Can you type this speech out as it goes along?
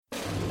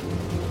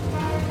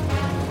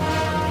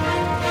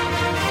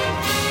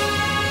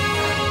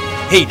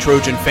Hey,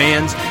 Trojan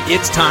fans,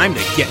 it's time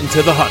to get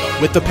into the huddle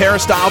with the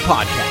Peristyle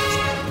Podcast.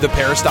 The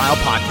Peristyle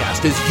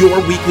Podcast is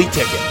your weekly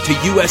ticket to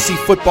USC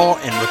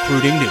football and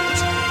recruiting news.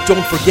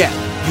 Don't forget,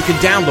 you can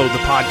download the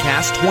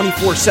podcast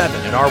 24/7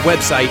 at our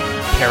website,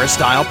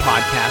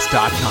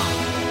 peristylepodcast.com.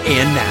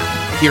 And now,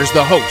 here's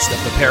the host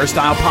of the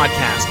Peristyle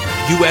Podcast,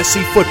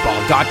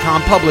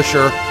 USCFootball.com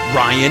publisher,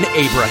 Ryan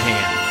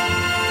Abraham.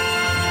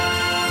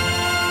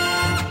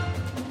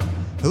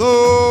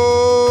 Hello,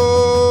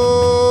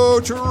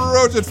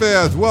 Trojan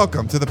fans.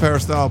 Welcome to the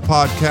Peristyle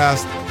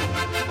Podcast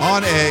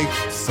on a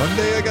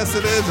Sunday, I guess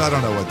it is. I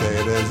don't know what day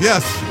it is.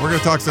 Yes, we're going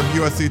to talk some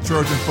USC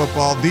Trojan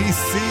football. The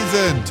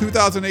season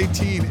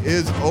 2018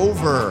 is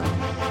over.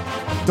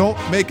 Don't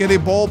make any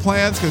bowl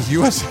plans because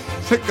USC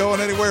isn't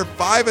going anywhere.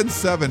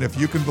 5-7, if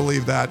you can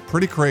believe that.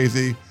 Pretty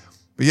crazy.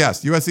 But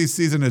yes, USC's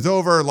season is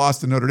over.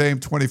 Lost to Notre Dame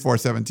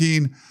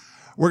 24-17.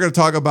 We're going to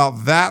talk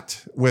about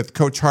that with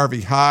Coach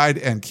Harvey Hyde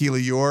and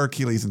Keely Eure.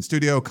 Keely's in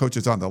studio. Coach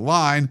is on the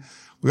line.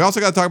 We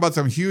also got to talk about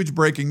some huge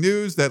breaking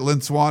news that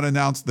Lynn Swann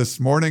announced this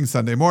morning,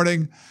 Sunday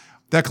morning,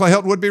 that Clay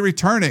Helton would be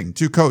returning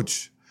to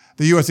coach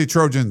the USC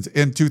Trojans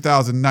in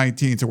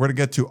 2019. So we're going to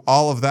get to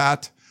all of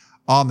that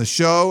on the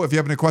show. If you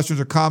have any questions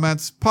or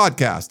comments,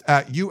 podcast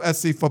at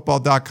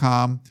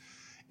uscfootball.com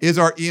is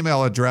our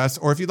email address.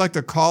 Or if you'd like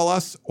to call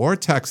us or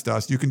text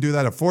us, you can do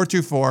that at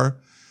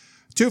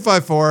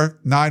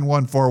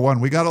 424-254-9141.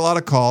 We got a lot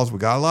of calls. We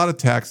got a lot of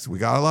texts. We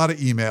got a lot of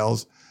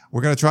emails.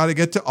 We're going to try to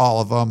get to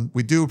all of them.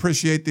 We do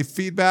appreciate the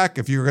feedback.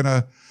 If you're going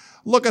to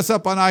look us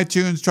up on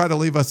iTunes, try to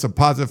leave us some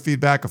positive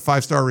feedback. A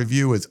 5-star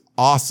review is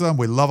awesome.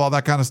 We love all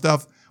that kind of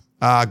stuff.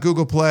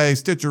 Google Play,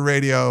 Stitcher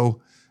Radio,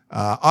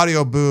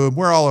 Audio Boom.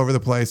 We're all over the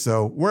place.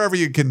 So wherever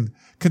you can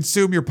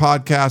consume your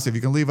podcast, if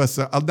you can leave us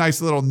a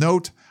nice little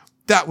note,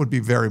 that would be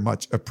very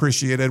much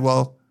appreciated.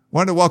 Well,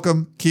 wanted to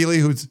welcome Keely,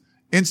 who's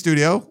in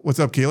studio. What's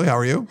up, Keely? How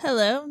are you?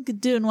 Hello.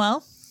 Doing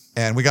well.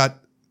 And we got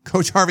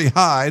Coach Harvey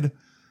Hyde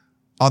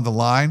on the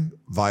line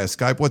via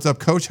Skype. What's up,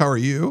 Coach? How are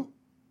you?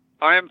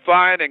 I am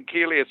fine, and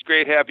Keely, it's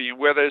great having you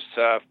with us.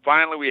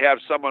 Finally, we have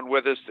someone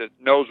with us that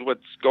knows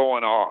what's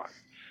going on.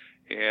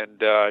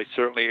 And I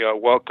certainly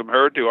welcome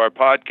her to our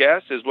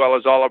podcast, as well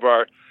as all of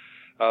our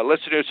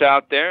listeners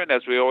out there. And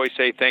as we always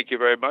say, thank you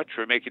very much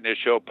for making this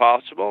show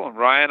possible. And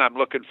Ryan, I'm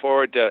looking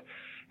forward to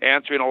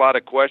answering a lot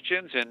of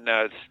questions and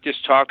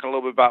just talking a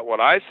little bit about what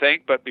I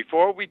think. But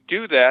before we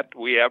do that,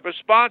 we have a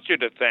sponsor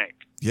to thank.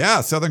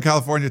 Yeah, Southern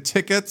California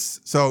Tickets.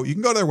 So you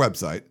can go to their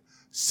website,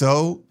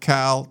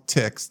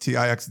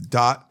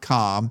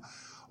 SoCalTix.com,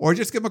 or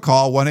just give them a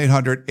call,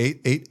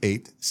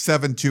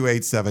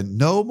 1-800-888-7287.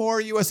 No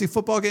more USC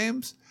football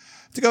games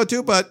to go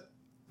to, but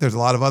there's a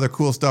lot of other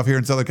cool stuff here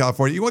in Southern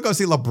California. You want to go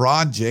see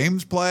LeBron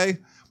James play,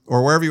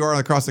 or wherever you are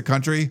across the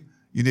country,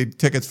 you need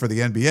tickets for the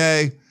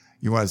NBA.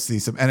 You want to see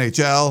some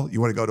NHL. You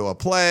want to go to a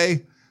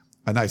play,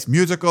 a nice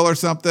musical or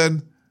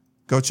something.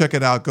 Go check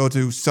it out. Go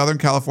to Southern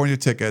California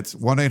Tickets,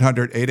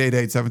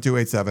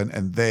 1-800-888-7287,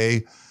 and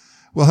they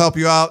will help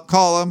you out.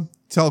 Call them.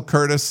 Tell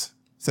Curtis.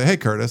 Say, hey,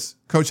 Curtis,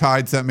 Coach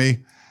Hyde sent me.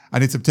 I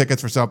need some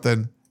tickets for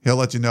something. He'll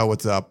let you know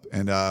what's up,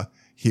 and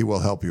he will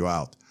help you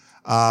out.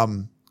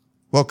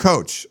 Well,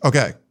 Coach,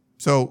 okay,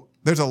 so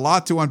there's a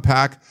lot to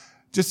unpack.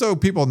 Just so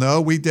people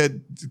know,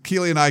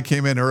 Keely and I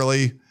came in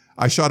early.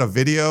 I shot a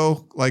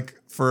video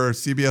for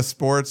CBS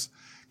Sports.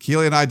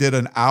 Keely and I did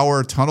an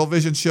hour tunnel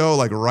vision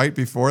show right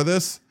before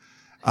this.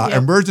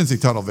 Emergency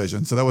tunnel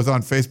vision. So that was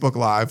on Facebook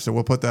Live. So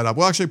we'll put that up.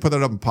 We'll actually put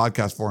that up in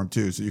podcast form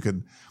too, so you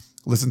can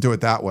listen to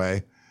it that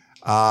way.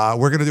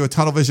 We're going to do a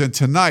tunnel vision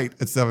tonight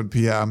at 7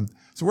 p.m.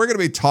 So we're going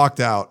to be talked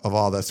out of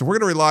all this. So we're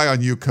going to rely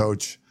on you,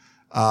 Coach.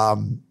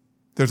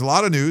 There's a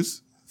lot of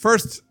news.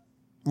 First,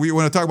 we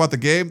want to talk about the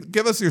game.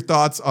 Give us your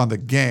thoughts on the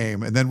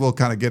game, and then we'll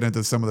kind of get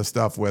into some of the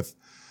stuff with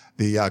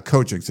the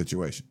coaching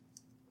situation.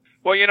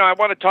 Well, I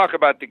want to talk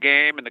about the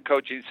game and the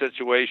coaching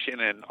situation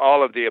and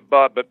all of the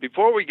above. But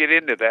before we get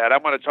into that, I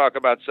want to talk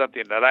about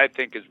something that I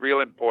think is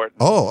real important.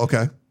 Oh,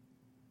 okay.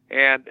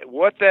 And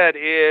what that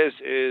is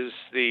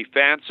the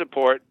fan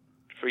support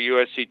for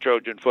USC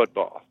Trojan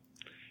football.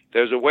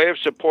 There's a way of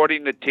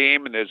supporting the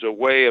team, and there's a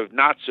way of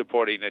not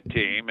supporting the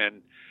team.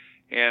 And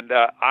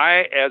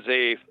I, as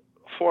a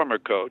former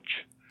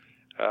coach,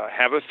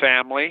 have a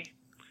family,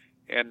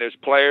 and there's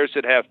players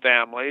that have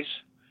families.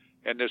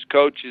 And there's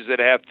coaches that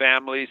have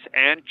families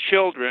and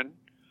children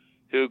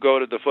who go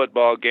to the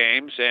football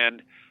games.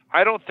 And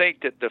I don't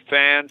think that the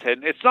fans,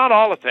 and it's not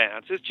all the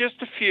fans, it's just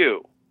a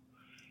few,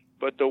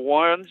 but the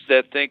ones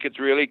that think it's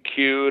really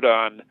cute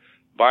on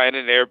buying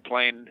an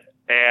airplane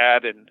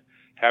ad and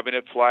having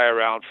it fly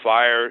around,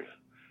 fire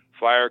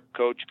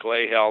Coach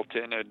Clay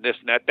Helton and this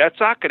and that, that's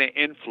not going to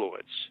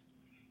influence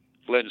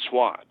Lynn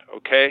Swann,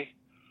 okay?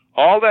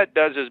 All that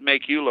does is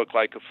make you look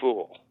like a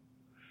fool.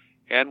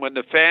 And when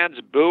the fans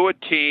boo a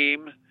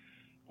team,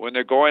 when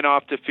they're going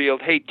off the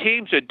field, hey,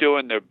 teams are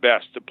doing their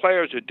best. The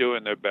players are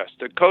doing their best.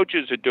 The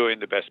coaches are doing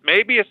their best.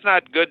 Maybe it's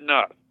not good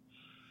enough,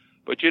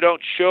 but you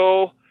don't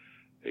show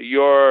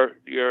your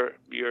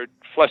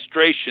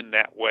frustration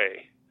that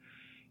way,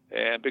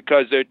 and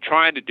because they're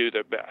trying to do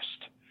their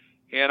best.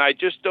 And I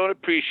just don't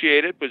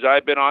appreciate it because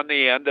I've been on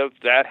the end of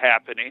that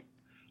happening.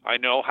 I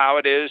know how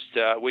it is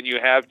when you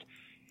have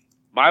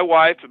my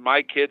wife and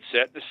my kids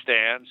sat in the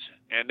stands,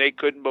 and they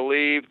couldn't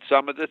believe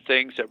some of the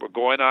things that were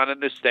going on in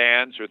the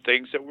stands or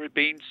things that were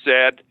being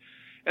said.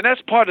 And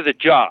that's part of the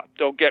job,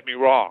 don't get me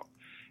wrong,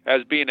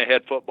 as being a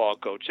head football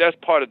coach. That's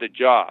part of the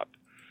job.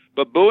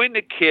 But booing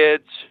the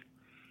kids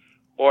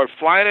or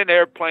flying an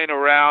airplane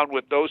around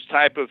with those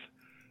type of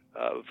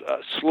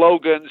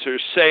slogans or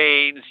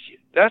sayings,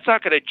 that's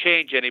not going to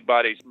change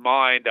anybody's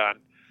mind on,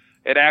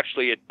 and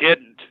actually it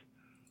didn't,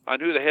 on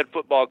who the head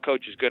football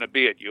coach is going to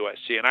be at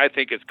USC. And I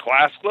think it's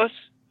classless.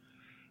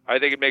 I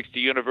think it makes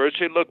the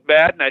university look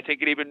bad, and I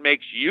think it even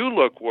makes you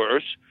look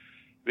worse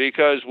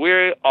because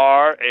we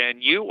are,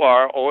 and you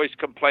are, always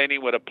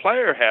complaining when a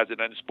player has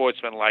an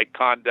unsportsmanlike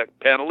conduct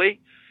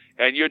penalty,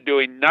 and you're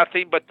doing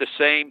nothing but the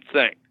same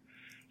thing.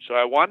 So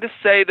I wanted to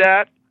say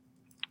that.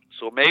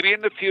 So maybe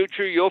in the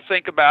future you'll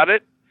think about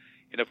it.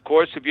 And, of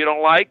course, if you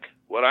don't like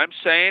what I'm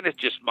saying, it's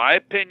just my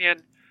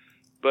opinion.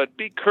 But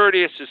be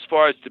courteous as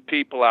far as the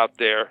people out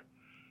there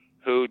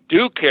who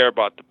do care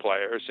about the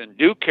players and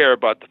do care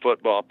about the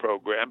football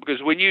program.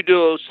 Because when you do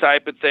those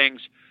type of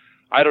things,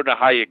 I don't know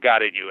how you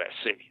got in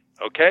USC.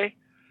 Okay?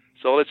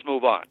 So let's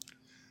move on.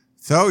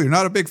 So you're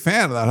not a big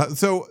fan of that.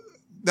 So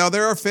now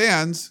there are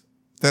fans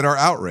that are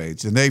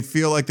outraged, and they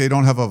feel like they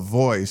don't have a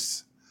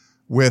voice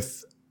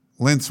with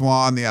Lynn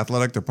Swann, the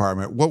athletic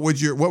department. What would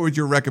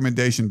your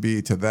recommendation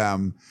be to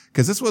them?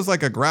 Because this was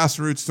like a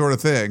grassroots sort of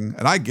thing,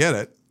 and I get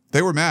it.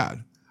 They were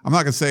mad. I'm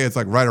not going to say it's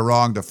like right or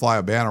wrong to fly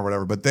a banner or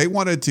whatever, but they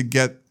wanted to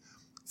get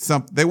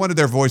they wanted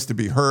their voice to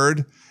be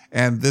heard,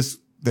 and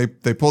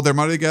they pulled their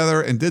money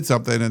together and did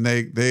something, and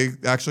they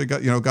actually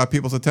got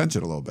people's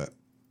attention a little bit.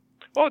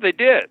 Oh, they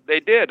did. They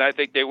did. I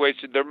think they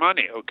wasted their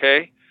money,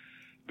 okay?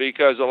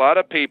 Because a lot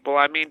of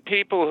people,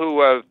 people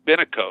who have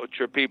been a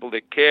coach or people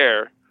that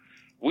care,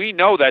 we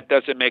know that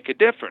doesn't make a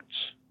difference.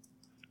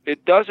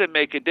 It doesn't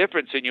make a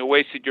difference, and you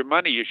wasted your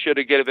money. You should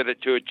have given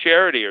it to a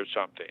charity or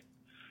something,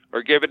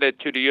 or given it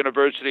to the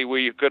university where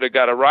you could have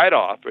got a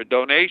write-off or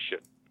donation.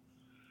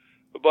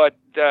 But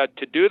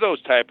to do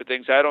those type of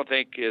things, I don't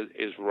think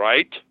is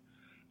right,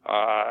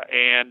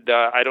 and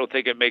I don't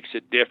think it makes a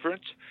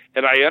difference.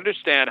 And I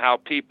understand how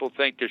people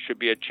think there should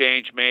be a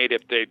change made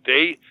if they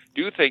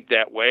do think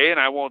that way, and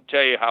I won't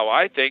tell you how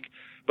I think,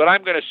 but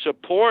I'm going to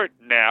support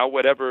now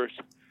whatever's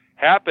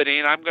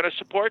happening. I'm going to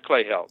support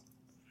Clay Helton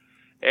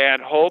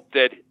and hope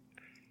that,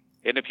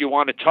 and if you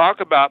want to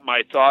talk about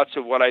my thoughts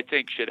of what I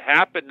think should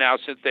happen now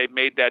since they've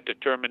made that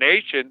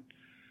determination,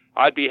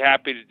 I'd be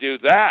happy to do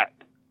that.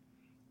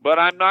 But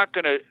I'm not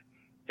going to,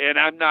 and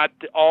I'm not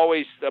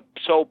always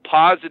so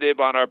positive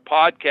on our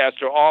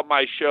podcast or all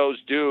my shows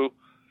do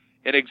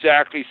in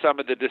exactly some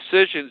of the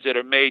decisions that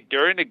are made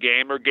during the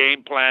game or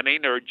game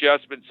planning or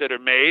adjustments that are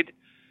made.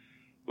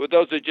 Well,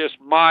 those are just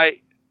my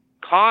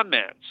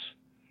comments.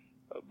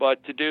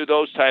 But to do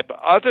those type of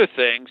other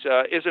things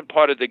isn't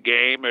part of the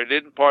game, or it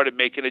isn't part of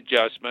making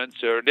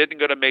adjustments, or it isn't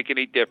going to make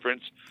any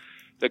difference.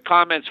 The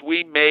comments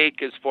we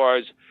make as far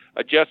as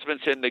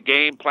adjustments in the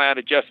game plan,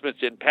 adjustments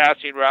in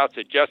passing routes,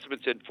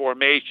 adjustments in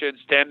formations,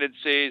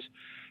 tendencies,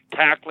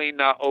 tackling,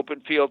 open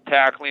field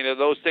tackling, and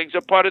those things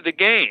are part of the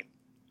game.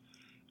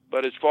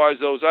 But as far as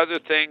those other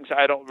things,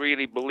 I don't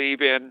really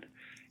believe in.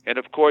 And,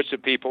 of course,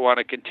 if people want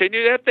to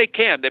continue that, they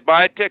can. They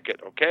buy a ticket,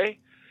 okay?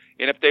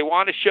 And if they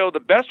want to show, the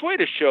best way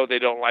to show they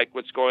don't like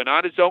what's going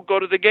on is don't go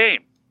to the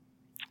game.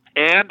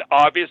 And,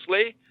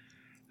 obviously,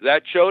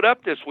 that showed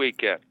up this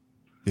weekend.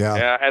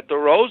 Yeah. At the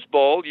Rose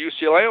Bowl,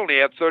 UCLA only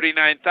had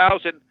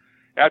 39,000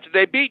 after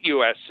they beat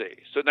USC.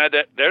 So now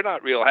they're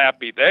not real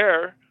happy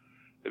there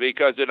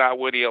because they're not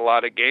winning a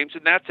lot of games.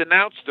 And that's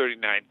announced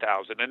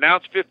 39,000,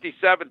 announced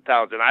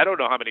 57,000. I don't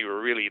know how many were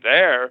really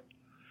there.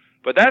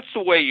 But that's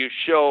the way you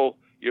show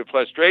your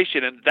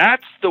frustration. And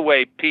that's the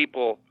way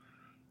people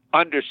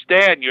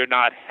understand you're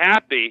not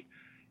happy,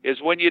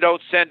 is when you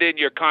don't send in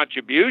your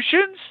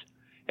contributions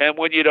and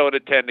when you don't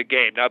attend the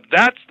game. Now,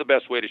 that's the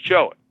best way to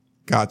show it.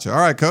 Gotcha. All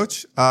right,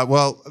 Coach.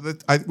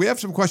 We have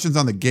some questions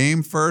on the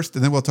game first,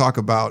 and then we'll talk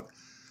about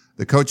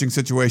the coaching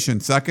situation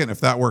second, if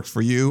that works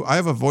for you. I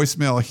have a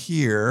voicemail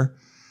here.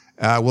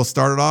 We'll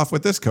start it off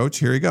with this, Coach.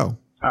 Here you go.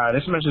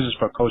 This message is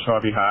for Coach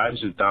Harvey Hyde.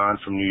 This is Don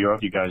from New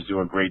York. You guys do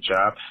a great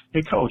job.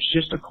 Hey, Coach,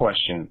 just a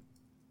question.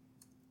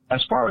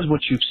 As far as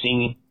what you've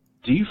seen,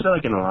 do you feel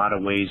like in a lot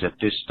of ways that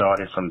this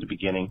started from the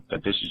beginning,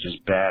 that this is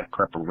just bad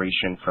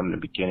preparation from the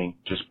beginning,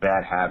 just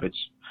bad habits?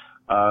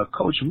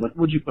 Coach, what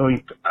would you,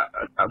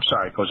 I'm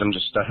sorry, Coach, I'm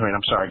just stuttering.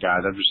 I'm sorry,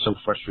 guys. I'm just so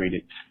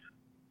frustrated.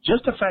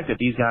 Just the fact that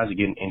these guys are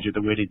getting injured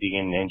the way they're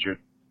getting injured,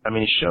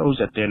 it shows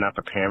that they're not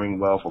preparing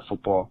well for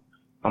football.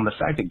 The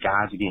fact that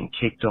guys are getting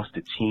kicked off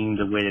the team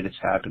the way that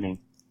it's happening,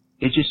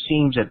 it just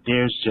seems that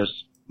there's just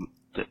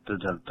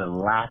the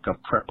lack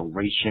of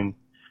preparation,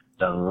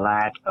 the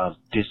lack of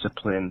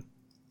discipline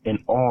in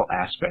all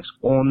aspects,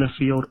 on the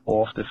field,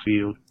 off the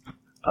field.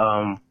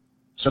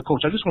 So,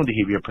 Coach, I just wanted to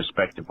hear your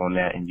perspective on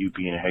that, and you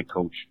being a head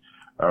coach.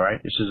 All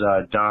right. This is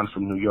Don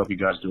from New York. You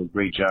guys do a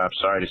great job.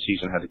 Sorry the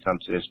season had to come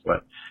to this,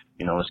 but,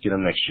 let's get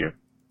them next year.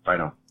 Right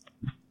on.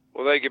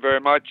 Well, thank you very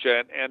much.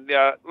 And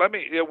let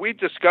me, we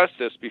discussed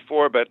this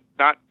before, but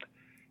not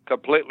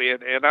completely.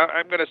 And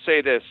I'm going to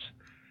say this.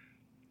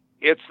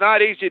 It's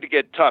not easy to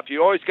get tough.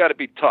 You always got to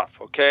be tough,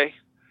 okay,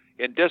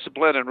 in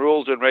discipline and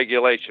rules and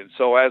regulations.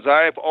 So as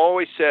I've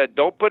always said,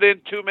 don't put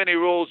in too many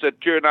rules that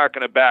you're not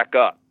going to back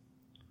up.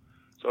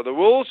 So the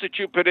rules that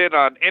you put in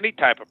on any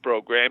type of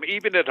program,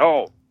 even at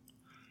home,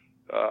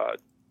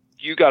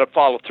 you got to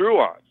follow through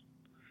on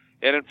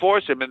and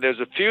enforce them. And there's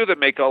a few that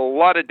make a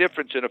lot of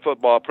difference in a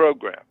football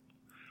program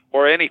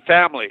or any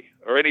family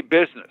or any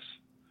business.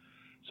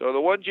 So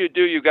the ones you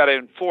do, you got to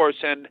enforce,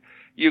 and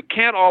you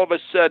can't all of a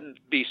sudden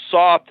be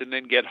soft and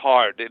then get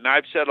hard. And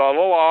I've said all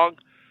along,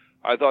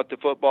 I thought the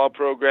football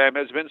program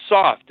has been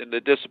soft in the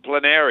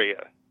discipline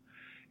area.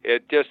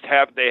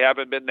 They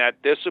haven't been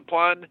that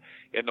disciplined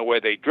in the way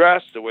they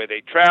dress, the way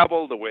they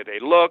travel, the way they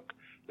look,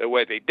 the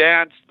way they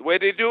dance, the way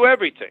they do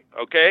everything,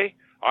 okay?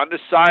 On the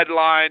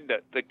sideline,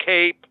 the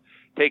cape,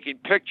 taking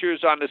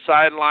pictures on the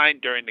sideline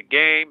during the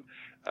game,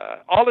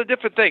 all the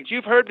different things.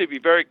 You've heard me be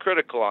very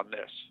critical on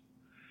this.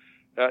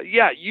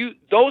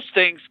 Those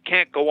things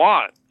can't go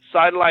on.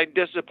 Sideline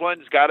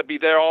discipline's got to be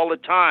there all the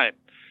time.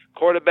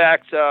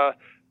 Quarterbacks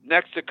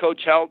next to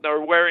Coach Helton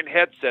are wearing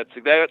headsets.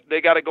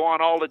 They got to go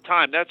on all the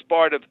time. That's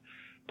part of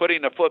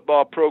putting a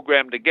football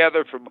program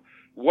together, from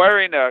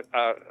wearing a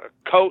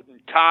coat and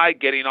tie,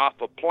 getting off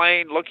a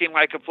plane, looking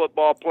like a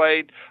football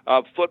player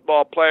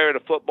at a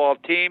football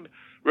team,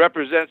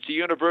 represents the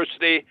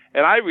university,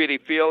 and I really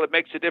feel it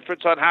makes a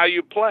difference on how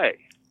you play,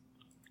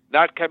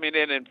 not coming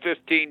in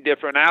 15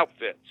 different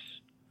outfits.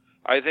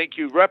 I think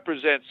you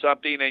represent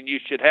something, and you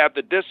should have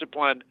the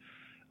discipline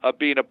of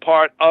being a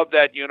part of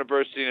that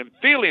university and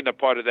feeling a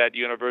part of that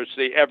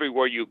university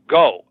everywhere you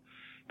go.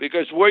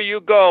 Because where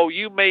you go,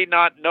 you may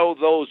not know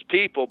those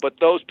people, but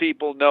those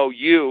people know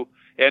you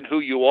and who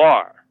you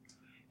are.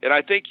 And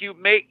I think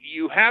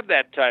you have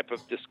that type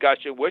of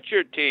discussion with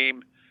your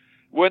team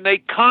when they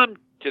come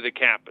to the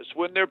campus,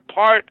 when they're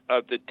part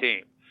of the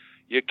team.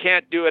 You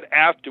can't do it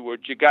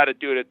afterwards. You got to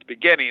do it at the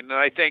beginning. And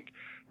I think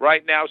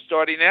right now,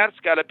 starting that, it's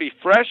got to be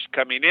fresh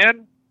coming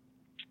in,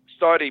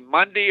 starting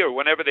Monday or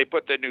whenever they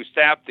put the new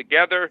staff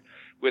together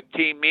with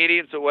team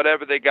meetings or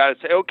whatever. They got to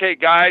say, okay,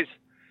 guys,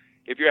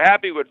 if you're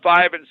happy with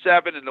 5 and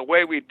 7 and the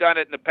way we've done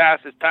it in the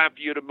past, it's time for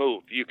you to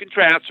move. You can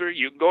transfer.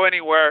 You can go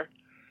anywhere.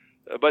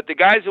 But the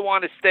guys who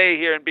want to stay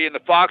here and be in the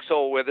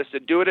foxhole with us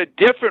and do it a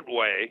different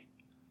way,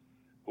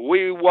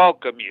 we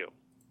welcome you.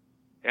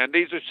 And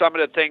these are some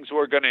of the things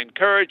we're going to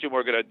encourage and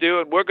we're going to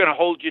do, and we're going to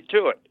hold you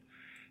to it.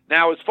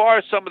 Now, as far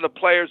as some of the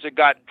players that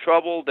got in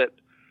trouble that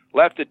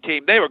left the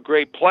team, they were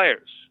great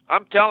players.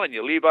 I'm telling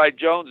you, Levi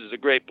Jones is a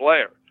great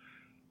player.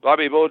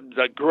 Bobby Bowden's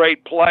a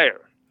great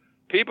player.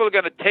 People are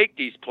going to take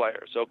these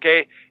players,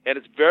 okay? And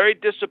it's very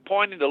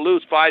disappointing to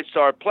lose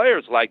 5-star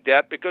players like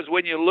that, because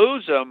when you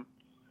lose them,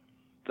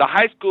 the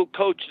high school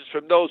coaches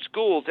from those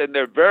schools, and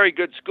they're very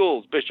good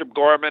schools, Bishop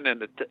Gorman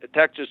and the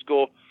Texas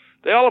school,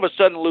 they all of a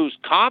sudden lose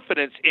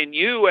confidence in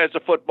you as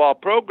a football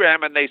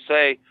program, and they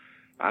say,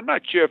 I'm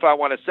not sure if I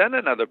want to send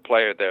another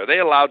player there. They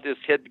allowed this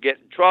kid to get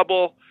in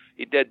trouble.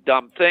 He did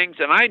dumb things,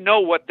 and I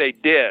know what they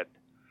did.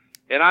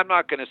 And I'm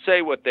not going to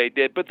say what they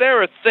did, but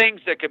there are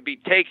things that can be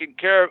taken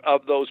care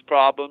of those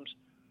problems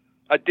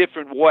a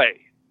different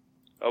way,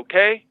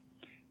 okay?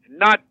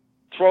 Not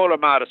throwing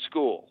them out of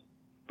school,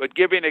 but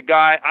giving a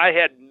guy, I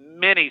had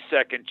many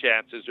second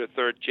chances or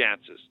third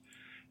chances.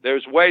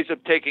 There's ways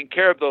of taking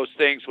care of those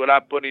things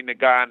without putting the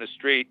guy on the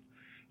street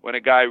when a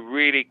guy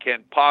really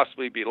can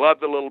possibly be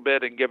loved a little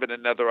bit and given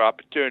another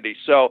opportunity.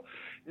 So,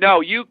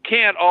 no, you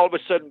can't all of a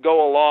sudden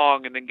go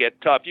along and then get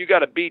tough. You got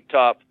to be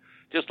tough,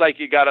 just like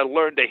you got to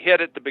learn to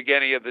hit at the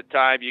beginning of the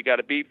time. You got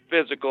to be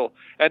physical,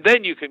 and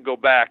then you can go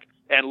back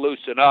and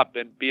loosen up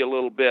and be a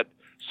little bit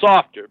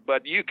softer.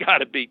 But you got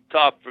to be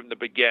tough from the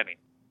beginning.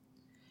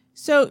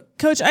 So,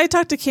 Coach, I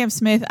talked to Cam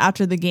Smith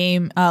after the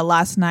game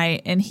last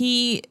night, and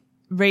he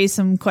raised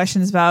some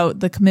questions about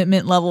the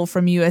commitment level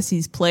from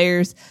USC's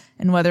players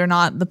and whether or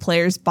not the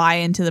players buy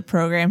into the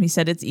program. He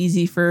said it's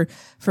easy for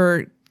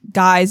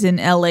guys in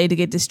LA to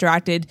get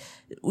distracted.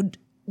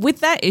 With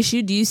that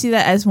issue, do you see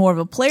that as more of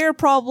a player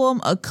problem,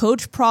 a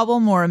coach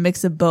problem, or a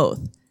mix of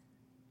both?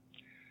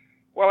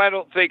 Well, I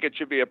don't think it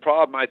should be a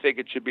problem. I think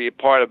it should be a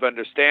part of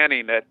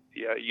understanding that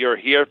you're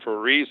here for a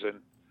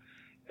reason.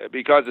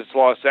 Because it's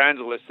Los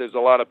Angeles, there's a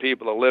lot of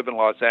people that live in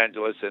Los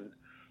Angeles and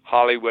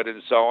Hollywood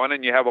and so on,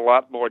 and you have a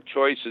lot more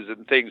choices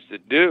and things to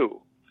do.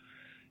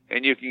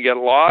 And you can get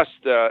lost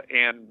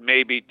and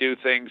maybe do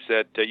things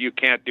that you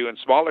can't do in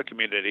smaller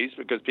communities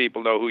because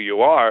people know who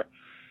you are.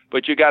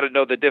 But you got to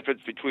know the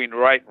difference between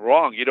right and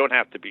wrong. You don't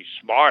have to be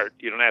smart.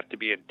 You don't have to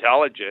be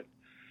intelligent.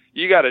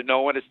 You got to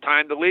know when it's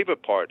time to leave a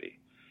party.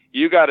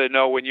 You got to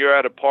know when you're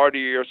at a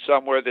party or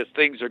somewhere that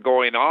things are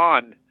going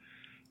on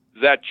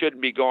that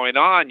shouldn't be going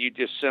on, you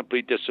just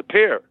simply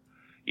disappear.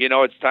 You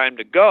know it's time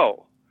to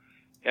go.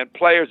 And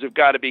players have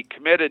got to be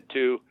committed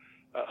to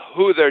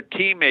who their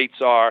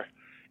teammates are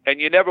and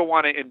you never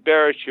want to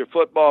embarrass your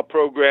football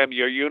program,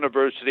 your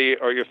university,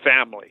 or your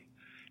family.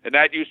 And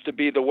that used to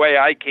be the way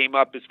I came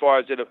up as far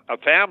as a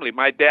family.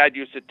 My dad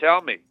used to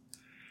tell me,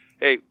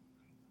 hey,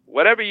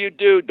 whatever you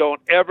do,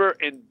 don't ever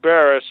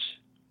embarrass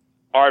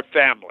our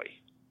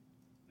family.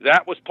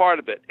 That was part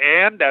of it.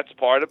 And that's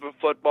part of a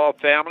football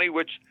family,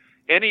 which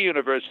any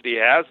university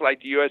has,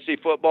 like the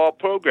USC football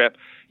program.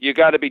 You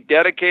got to be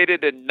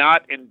dedicated and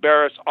not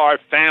embarrass our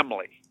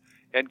family.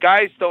 And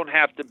guys don't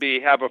have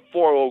to have a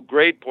 4.0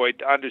 grade point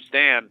to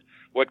understand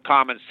what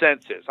common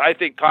sense is. I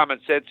think common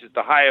sense is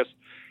the highest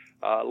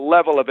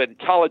level of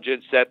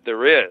intelligence that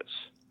there is.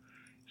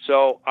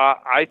 So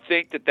I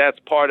think that that's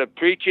part of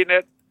preaching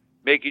it,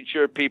 making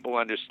sure people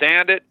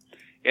understand it.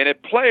 And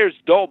if players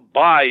don't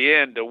buy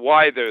into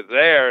why they're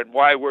there and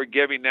why we're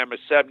giving them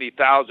a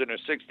 $70,000 or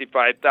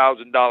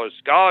 $65,000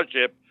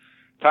 scholarship,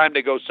 time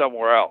to go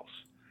somewhere else.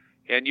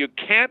 And you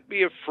can't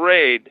be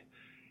afraid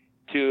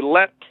to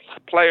let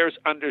players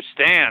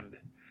understand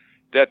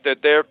that they're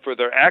there for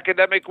their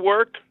academic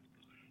work,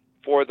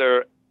 for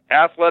their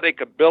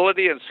athletic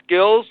ability and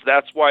skills.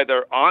 That's why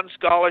they're on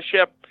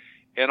scholarship,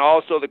 and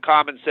also the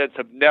common sense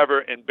of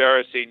never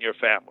embarrassing your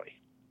family.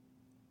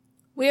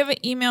 We have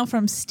an email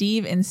from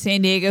Steve in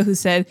San Diego who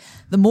said,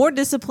 the more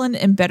disciplined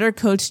and better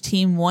coached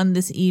team won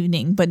this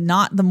evening, but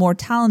not the more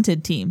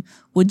talented team.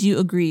 Would you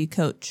agree,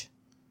 Coach?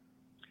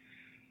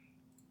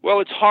 Well,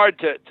 it's hard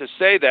to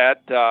say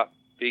that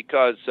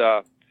because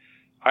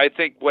I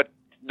think what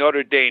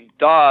Notre Dame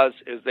does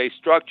is they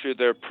structure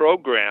their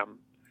program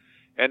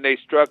and they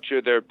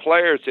structure their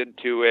players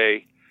into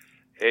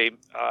an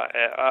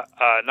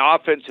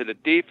offense and a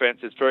defense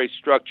that's very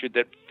structured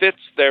that fits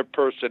their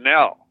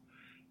personnel.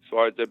 As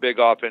far as their big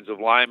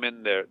offensive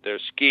linemen, their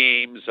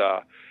schemes,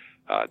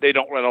 they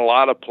don't run a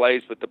lot of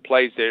plays, but the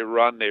plays they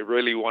run, they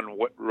really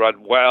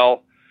run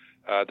well.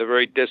 They're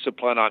very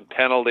disciplined on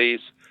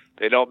penalties.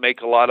 They don't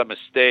make a lot of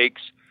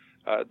mistakes.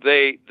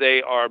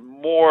 They are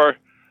more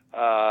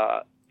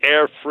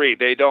air-free.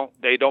 They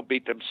don't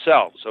beat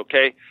themselves.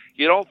 Okay,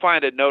 you don't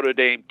find a Notre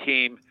Dame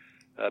team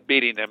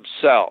beating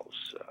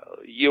themselves.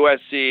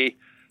 USC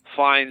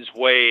finds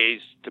ways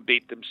to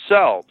beat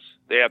themselves.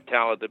 They have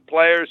talented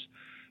players,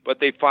 but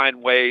they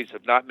find ways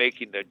of not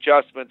making the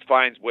adjustments,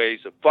 finds ways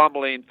of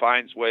fumbling,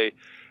 finds way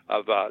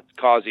of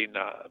causing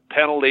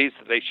penalties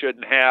that they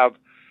shouldn't have,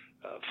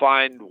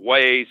 find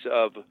ways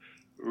of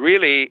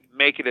really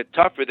making it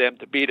tough for them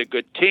to beat a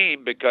good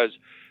team because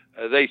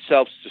they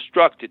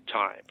self-destruct at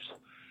times.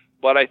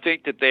 But I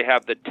think that they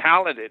have the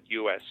talent at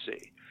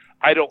USC.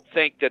 I don't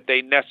think that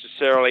they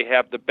necessarily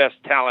have the best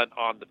talent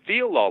on the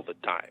field all the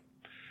time.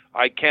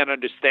 I can't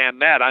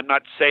understand that. I'm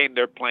not saying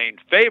they're playing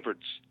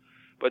favorites,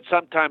 but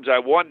sometimes I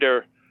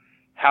wonder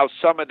how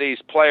some of these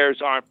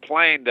players aren't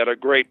playing that are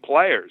great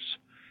players.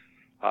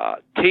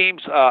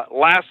 Teams,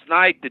 last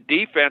night, the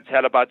defense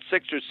had about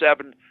 6 or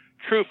 7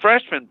 true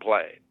freshmen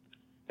play,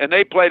 and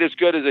they played as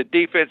good as a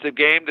defensive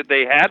game that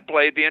they had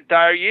played the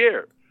entire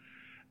year.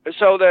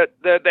 So that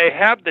they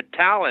have the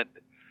talent.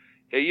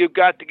 You've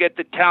got to get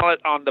the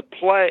talent on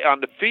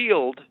the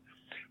field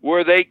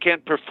where they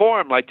can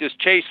perform, like this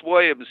Chase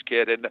Williams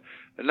kid and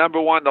the number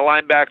 1, the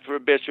linebacker for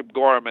Bishop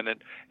Gorman,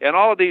 and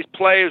all of these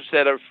players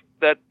that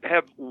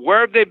have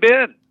where have they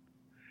been?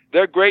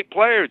 They're great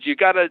players. You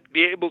got to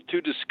be able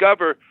to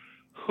discover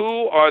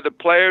who are the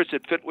players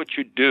that fit what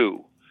you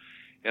do,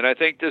 and I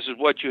think this is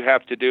what you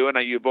have to do. And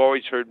you've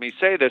always heard me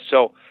say this,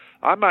 so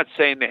I'm not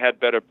saying they had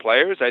better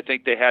players. I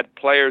think they had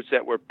players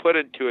that were put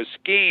into a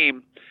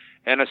scheme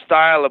and a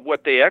style of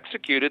what they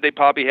executed. They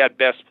probably had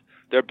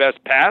their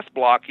best pass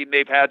blocking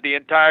they've had the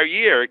entire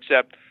year,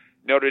 except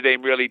Notre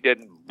Dame really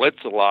didn't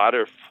blitz a lot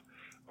or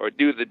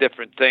do the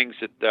different things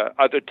that the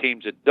other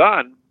teams had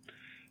done.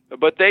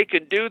 But they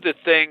can do the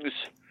things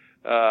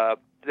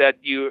that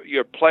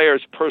your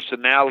players'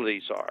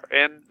 personalities are.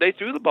 And they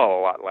threw the ball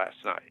a lot last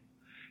night.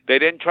 They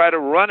didn't try to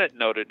run at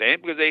Notre Dame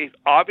because they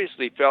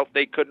obviously felt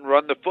they couldn't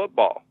run the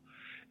football.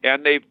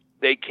 And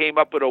they came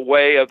up with a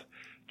way of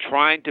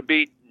trying to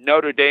beat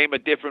Notre Dame a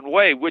different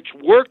way, which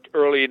worked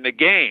early in the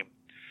game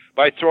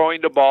by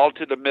throwing the ball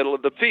to the middle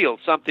of the field,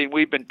 something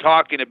we've been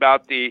talking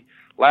about the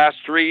last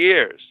 3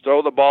 years.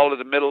 Throw the ball to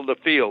the middle of the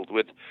field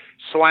with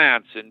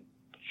slants and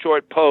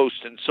short posts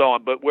and so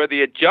on. But where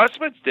the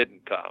adjustments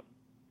didn't come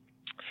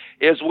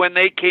is when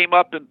they came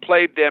up and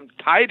played them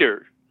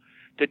tighter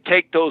to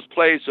take those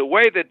plays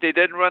away, that they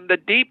didn't run the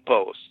deep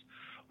post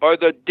or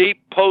the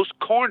deep post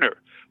corner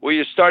where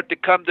you start to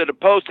come to the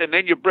post and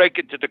then you break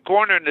it to the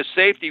corner and the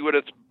safety would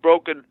have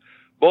broken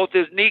both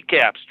his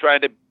kneecaps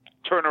trying to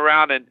turn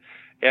around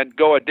and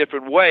go a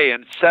different way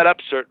and set up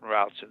certain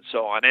routes and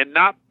so on, and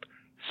not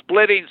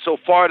splitting so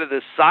far to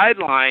the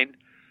sideline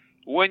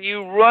when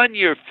you run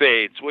your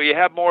fades where you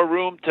have more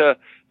room to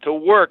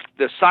work.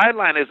 The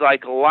sideline is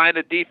like a line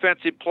of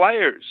defensive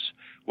players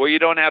where you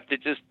don't have to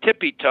just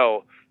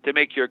tippy-toe to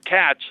make your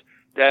catch,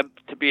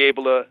 to be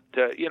able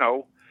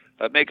to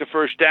make a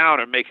first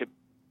down or make an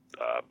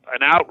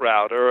out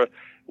route. Or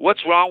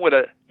what's wrong with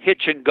a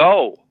hitch and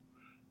go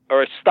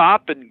or a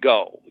stop and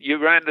go. You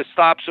ran the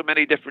stop so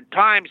many different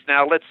times.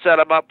 Now let's set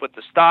them up with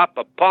the stop,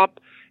 a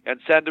pump, and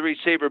send the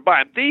receiver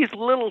by him. These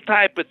little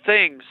type of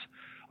things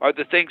are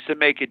the things that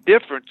make a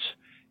difference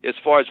as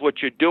far as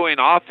what you're doing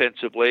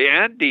offensively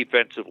and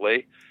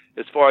defensively,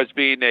 as far as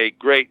being a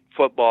great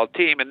football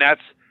team, and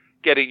that's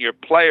getting your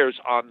players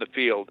on the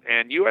field.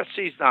 And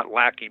USC's not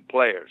lacking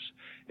players.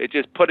 It's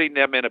just putting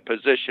them in a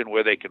position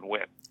where they can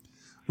win.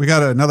 We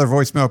got another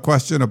voicemail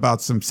question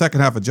about some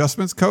second half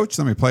adjustments, Coach.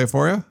 Let me play it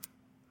for you.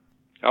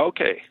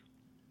 Okay.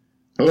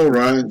 Hello,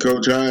 Ryan.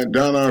 Coach Hyde.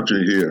 Don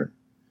Archer here.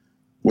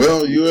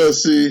 Well,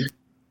 USC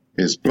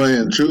is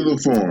playing true to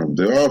form.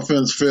 The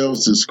offense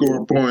fails to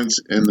score points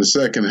in the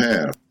second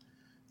half.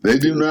 They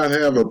do not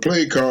have a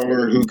play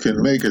caller who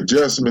can make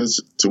adjustments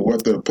to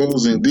what the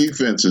opposing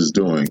defense is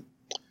doing.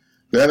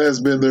 That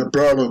has been their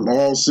problem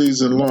all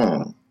season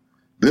long.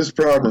 This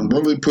problem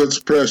really puts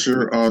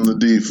pressure on the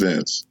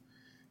defense.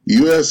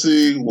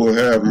 USC will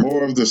have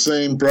more of the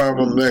same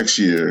problem next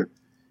year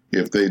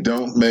if they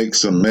don't make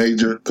some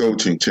major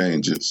coaching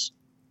changes.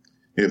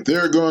 If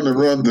they're going to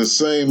run the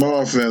same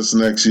offense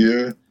next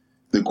year,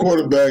 the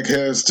quarterback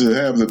has to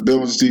have the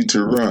ability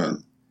to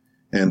run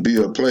and be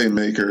a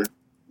playmaker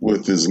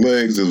with his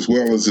legs as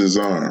well as his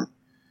arm.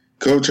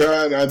 Coach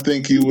Hyde, I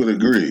think you would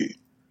agree.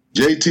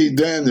 JT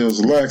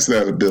Daniels lacks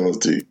that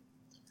ability.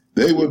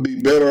 They would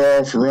be better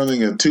off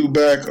running a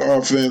two-back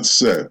offense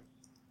set.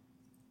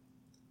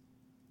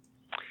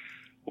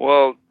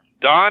 Well,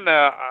 Don,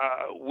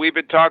 we've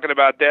been talking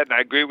about that, and I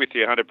agree with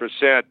you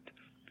 100%.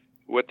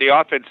 With the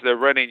offense they're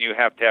running, you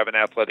have to have an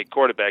athletic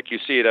quarterback. You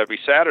see it every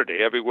Saturday.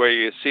 Everywhere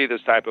you see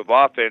this type of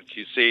offense,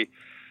 you see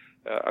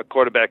a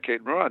quarterback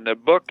can run. The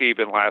book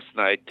even last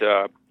night,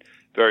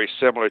 very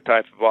similar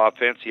type of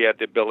offense. He had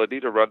the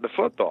ability to run the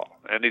football,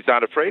 and he's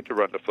not afraid to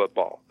run the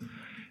football.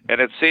 And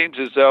it seems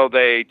as though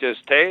they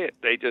just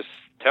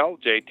tell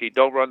JT,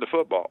 don't run the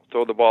football.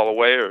 Throw the ball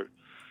away or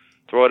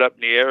throw it up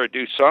in the air or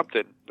do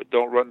something, but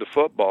don't run the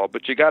football.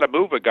 But you got to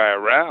move a guy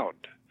around,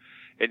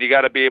 and you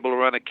got to be able to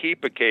run a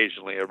keep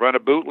occasionally or run a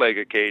bootleg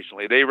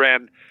occasionally. They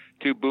ran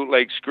 2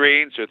 bootleg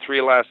screens or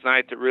 3 last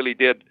night that really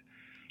did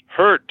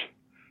hurt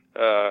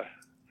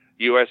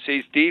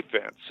USC's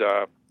defense.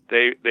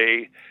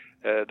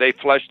 They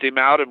flushed him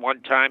out, and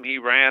one time he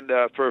ran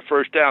for a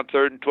first down,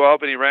 3rd and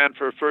 12, and he ran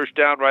for a first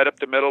down right up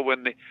the middle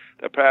when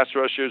the pass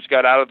rushers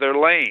got out of their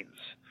lanes.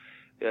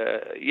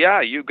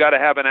 You've got to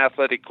have an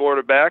athletic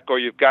quarterback, or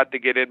you've got to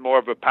get in more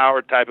of a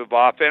power type of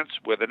offense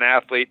with an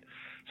athlete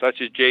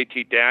such as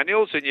JT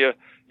Daniels, and you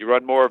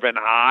run more of an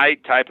I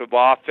type of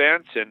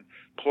offense and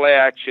play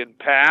action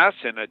pass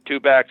and a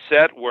 2-back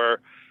set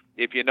where,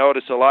 if you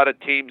notice, a lot of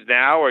teams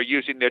now are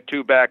using their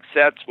 2-back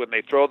sets when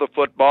they throw the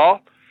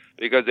football,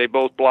 because they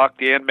both block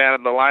the end man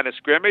in the line of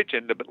scrimmage,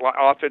 and the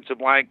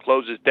offensive line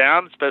closes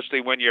down,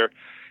 especially when you're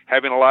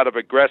having a lot of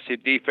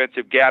aggressive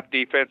defensive gap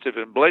defensive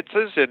and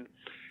blitzes, and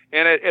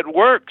it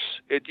works.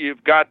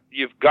 You've got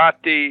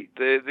the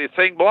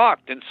thing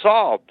blocked and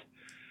solved.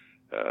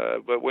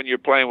 But when you're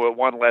playing with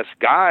one less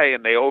guy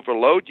and they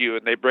overload you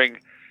and they bring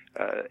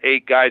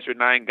 8 guys or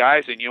 9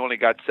 guys and you only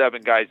got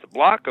 7 guys to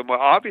block them,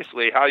 well,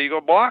 obviously, how are you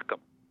going to block them?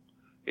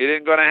 It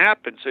ain't going to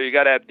happen. So you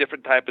got to have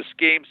different type of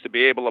schemes to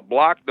be able to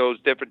block those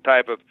different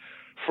type of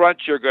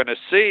fronts you're going to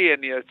see,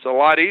 and it's a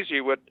lot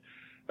easier with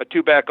a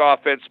 2-back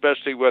offense,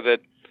 especially with a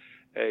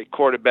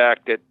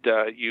quarterback that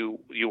you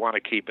want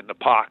to keep in the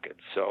pocket.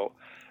 So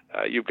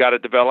you've got to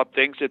develop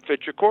things that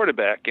fit your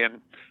quarterback, and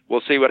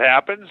we'll see what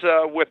happens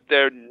with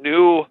their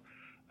new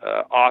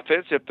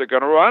offense, if they're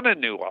going to run a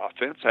new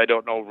offense. I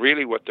don't know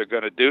really what they're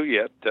going to do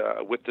yet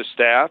with the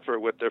staff or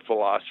with their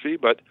philosophy,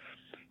 but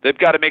they've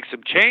got to make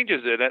some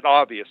changes in it,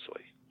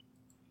 obviously.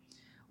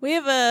 We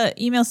have an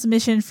email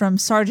submission from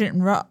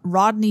Sergeant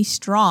Rodney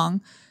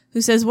Strong,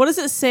 who says, what does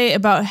it say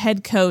about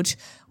head coach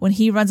when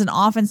he runs an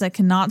offense that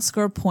cannot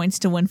score points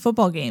to win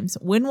football games?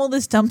 When will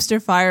this dumpster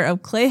fire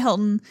of Clay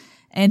Helton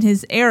and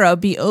his era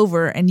be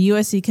over and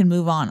USC can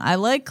move on? I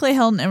like Clay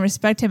Helton and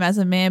respect him as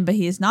a man, but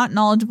he is not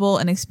knowledgeable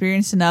and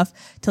experienced enough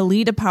to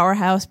lead a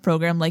powerhouse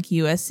program like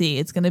USC.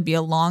 It's going to be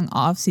a long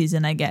off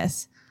season, I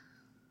guess.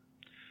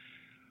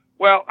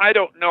 Well, I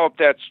don't know if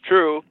that's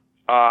true.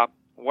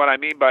 What I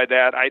mean by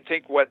that, I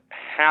think what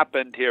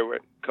happened here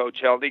with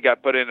Coach Helton, he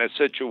got put in a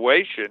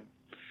situation.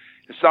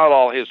 It's not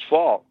all his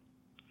fault.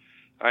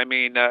 I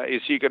mean,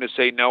 is he going to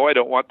say, no, I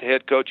don't want the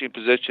head coaching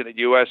position at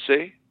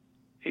USC?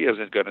 He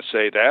isn't going to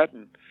say that.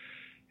 And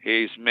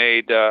he's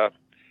made a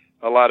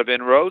lot of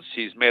inroads.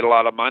 He's made a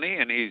lot of money,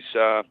 and he's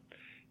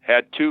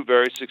had 2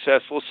 very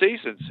successful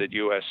seasons at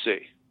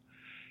USC.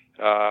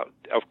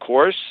 Of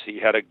course, he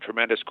had a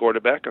tremendous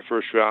quarterback, a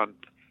first-round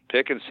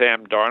pick in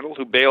Sam Darnold,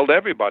 who bailed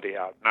everybody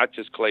out, not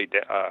just Clay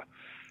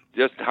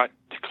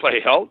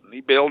Helton.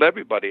 He bailed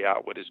everybody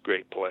out with his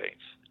great plays.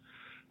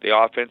 The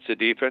offense, the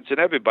defense, and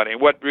everybody. And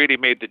what really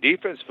made the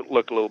defense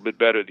look a little bit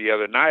better the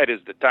other night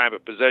is the time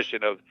of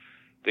possession of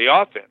the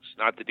offense,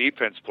 not the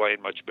defense playing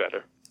much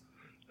better.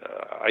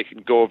 I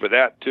can go over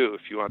that, too,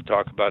 if you want to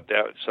talk about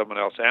that. If someone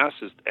else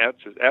asks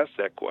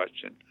that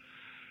question.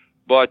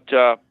 But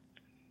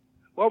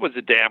What was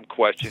the damn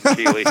question,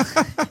 Keely?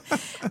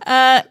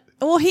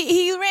 Well,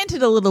 he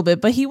ranted a little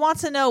bit, but he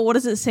wants to know, what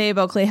does it say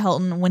about Clay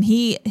Helton when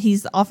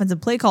he's the offensive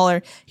play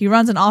caller? He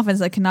runs an offense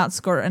that cannot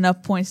score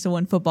enough points to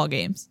win football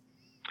games.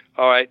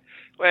 All right.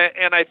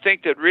 And I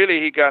think that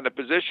really he got in a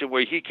position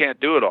where he can't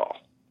do it all.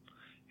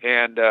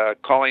 And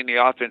calling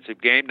the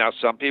offensive game, now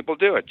some people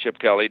do it. Chip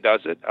Kelly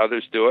does it.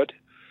 Others do it.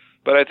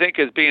 But I think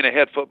as being a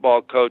head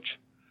football coach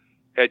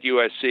at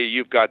USC,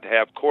 you've got to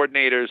have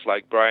coordinators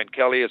like Brian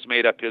Kelly has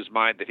made up his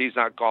mind that he's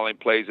not calling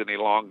plays any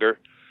longer.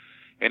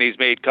 And he's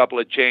made a couple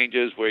of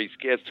changes where he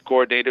gets the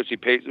coordinators, he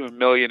pays them $1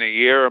 million a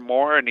year or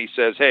more, and he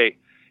says, hey,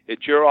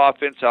 it's your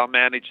offense, I'll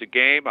manage the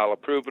game, I'll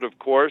approve it, of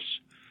course,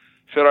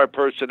 fit our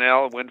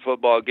personnel and win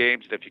football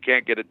games, and if you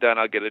can't get it done,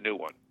 I'll get a new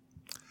one.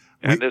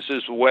 And this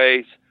is the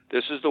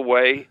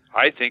way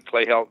I think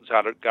Clay Helton's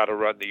got to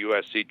run the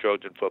USC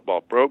Trojan football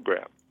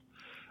program.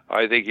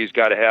 I think he's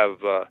got to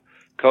have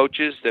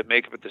coaches that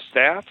make up the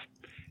staff,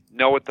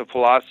 know what the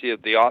philosophy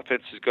of the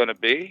offense is going to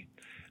be,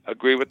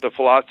 agree with the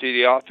philosophy of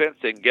the offense,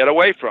 and get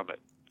away from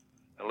it.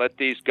 And let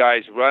these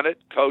guys run it,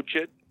 coach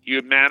it,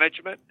 you manage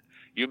it,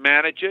 you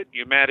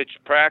manage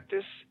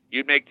practice,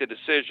 you make the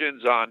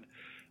decisions on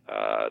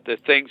the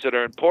things that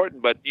are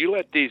important, but you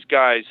let these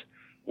guys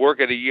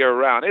work it a year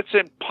round. It's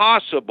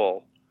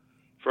impossible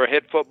for a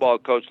head football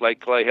coach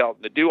like Clay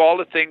Helton to do all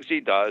the things he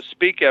does,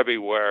 speak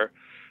everywhere,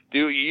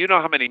 you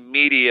know how many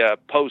media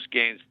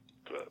post-game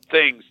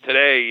things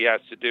today he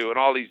has to do and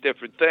all these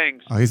different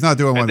things. Oh, he's not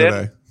doing one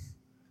today.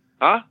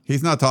 Huh?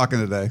 He's not talking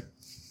today.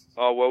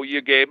 Oh, well, you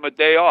gave him a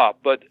day off.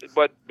 But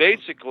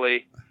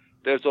basically,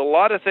 there's a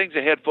lot of things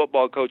a head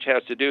football coach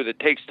has to do that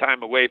takes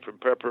time away from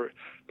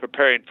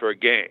preparing for a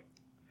game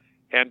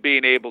and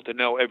being able to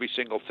know every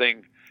single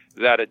thing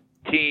that a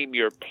team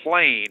you're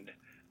playing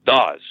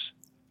does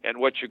and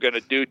what you're going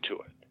to do to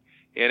it.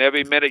 And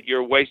every minute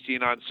you're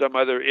wasting on some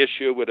other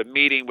issue with a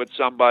meeting with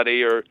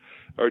somebody or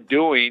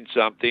doing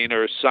something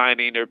or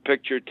signing or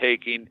picture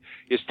taking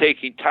is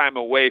taking time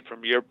away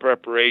from your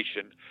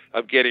preparation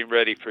of getting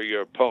ready for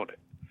your opponent.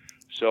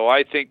 So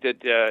I think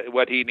that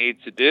what he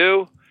needs to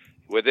do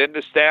within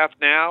the staff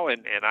now,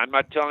 and I'm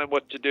not telling him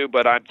what to do,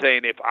 but I'm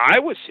saying if I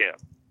was him,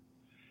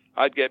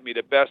 I'd get me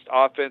the best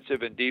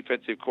offensive and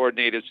defensive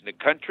coordinators in the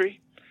country.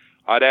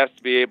 I'd ask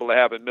to be able to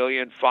have $1.5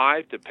 million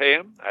to pay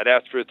them. I'd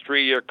ask for a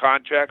 3-year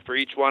contract for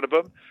each one of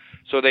them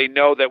so they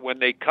know that when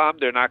they come,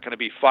 they're not going to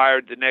be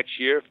fired the next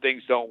year if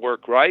things don't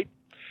work right.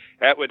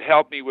 That would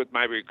help me with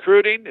my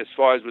recruiting as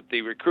far as with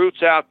the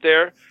recruits out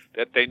there,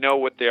 that they know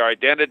what their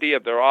identity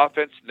of their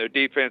offense and their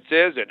defense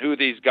is and who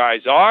these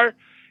guys are.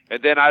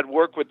 And then I'd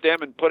work with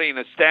them in putting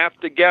a staff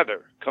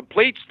together,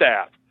 complete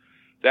staff,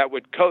 that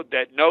would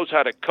that knows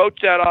how to coach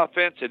that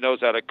offense and knows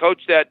how to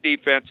coach that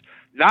defense,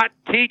 not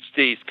teach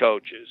these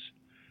coaches.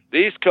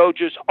 These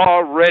coaches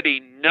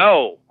already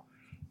know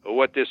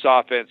what this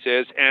offense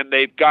is, and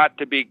they've got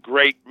to be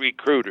great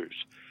recruiters.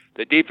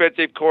 The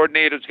defensive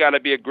coordinator's got to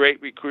be a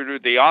great recruiter.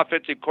 The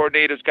offensive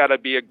coordinator's got to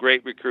be a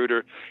great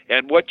recruiter.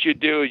 And what you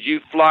do is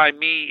you fly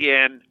me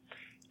in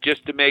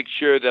just to make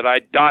sure that I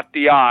dot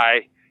the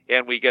I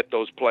and we get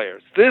those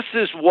players. This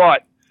is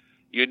what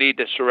you need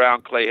to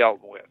surround Clay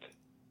Helton with.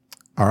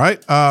 All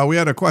right. We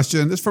had a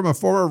question. This is from a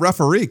former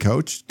referee,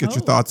 Coach. Get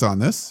your thoughts on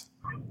this.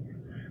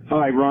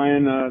 Hi,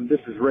 Ryan.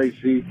 This is Ray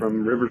C.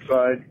 from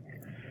Riverside.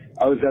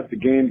 I was at the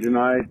game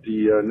tonight,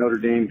 the Notre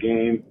Dame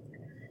game.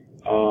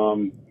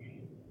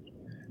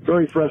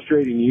 Very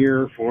frustrating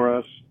year for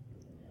us.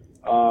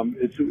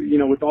 It's,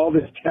 with all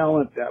this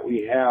talent that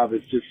we have,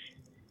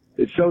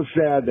 it's so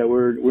sad that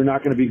we're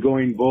not going to be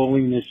going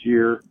bowling this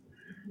year.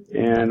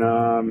 And,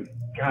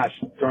 gosh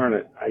darn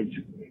it.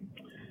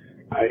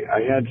 I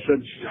had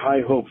such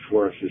high hopes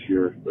for us this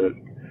year, but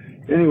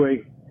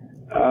anyway,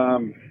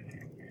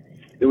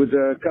 there was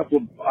a couple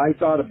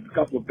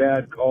of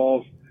bad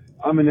calls.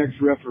 I'm an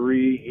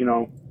ex-referee,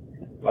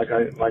 like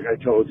I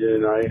told you,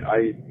 and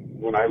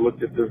when I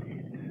looked at the,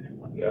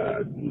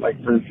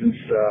 like for instance,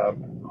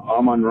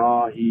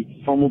 Amon-Ra,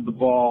 he fumbled the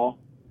ball,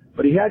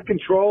 but he had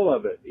control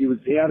of it. He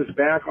had his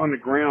back on the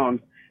ground,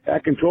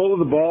 had control of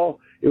the ball.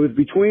 It was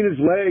between his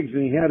legs,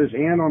 and he had his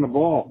hand on the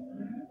ball.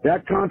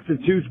 That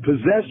constitutes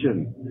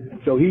possession.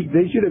 So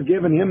they should have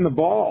given him the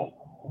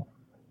ball.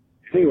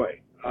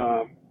 Anyway,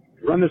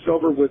 run this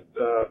over with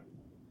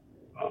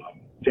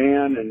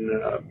Dan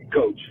and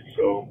Coach.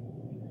 So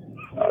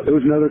there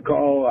was another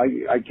call.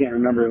 I can't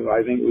remember.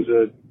 I think it was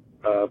a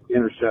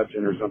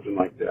interception or something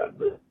like that.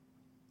 But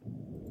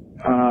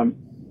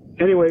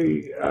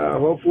anyway,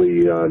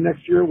 hopefully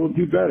next year we'll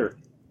do better.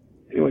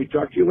 Anyway,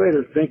 talk to you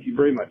later. Thank you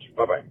very much.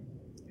 Bye-bye.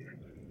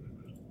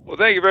 Well,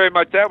 thank you very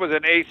much. That was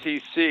an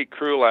ACC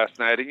crew last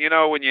night. And,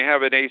 when you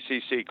have an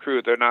ACC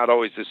crew, they're not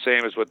always the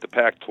same as what the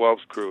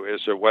Pac-12's crew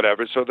is or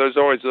whatever. So there's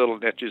always little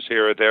niches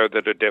here or there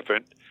that are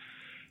different.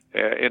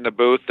 In the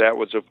booth, that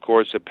was, of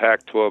course, a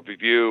Pac-12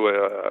 review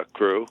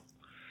crew.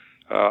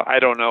 I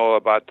don't know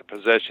about the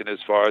possession as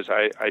far as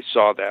I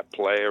saw that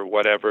play or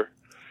whatever.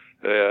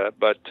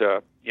 But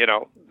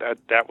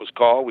that was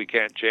called. We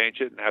can't change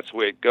it, and that's the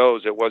way it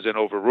goes. It wasn't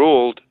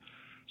overruled.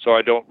 So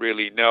I don't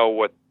really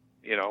know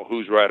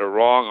who's right or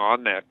wrong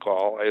on that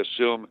call. I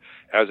assume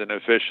as an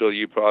official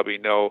you probably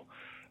know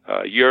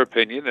your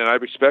opinion, and I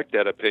respect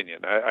that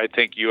opinion. I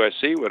think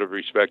USC would have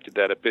respected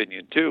that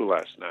opinion too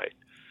last night.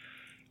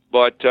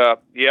 But,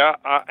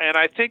 and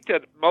I think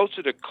that most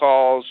of the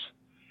calls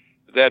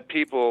that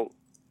people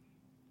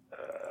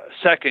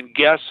second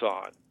guess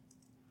on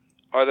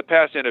are the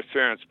pass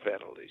interference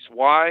penalties.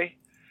 Why?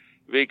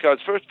 Because,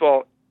 first of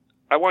all,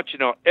 I want you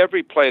to know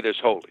every play there's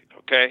holding,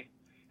 okay?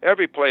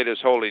 Every play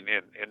there's holding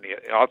in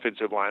the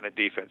offensive line and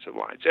defensive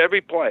lines.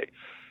 Every play.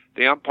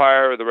 The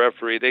umpire or the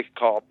referee, they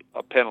call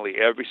a penalty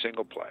every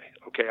single play.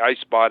 Okay, I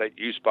spot it,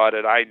 you spot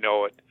it, I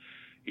know it.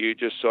 You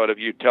just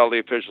you tell the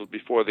officials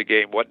before the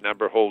game what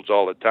number holds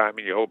all the time,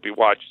 and you hope he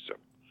watches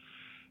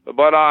them.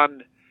 But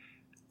on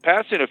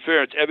pass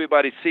interference,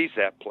 everybody sees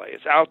that play.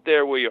 It's out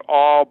there where you're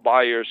all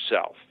by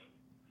yourself.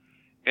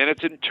 And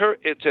it's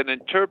an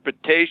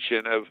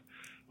interpretation of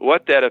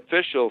what that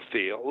official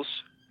feels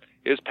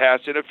is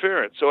pass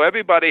interference. So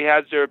everybody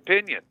has their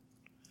opinion.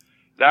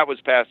 That was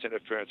pass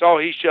interference. Oh,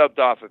 he shoved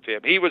off of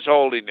him. He was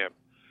holding him.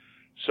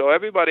 So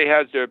everybody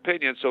has their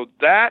opinion. So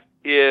that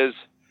is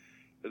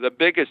the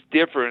biggest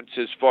difference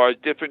as far as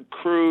different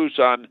crews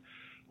on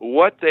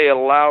what they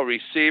allow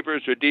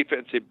receivers or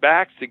defensive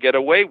backs to get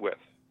away with.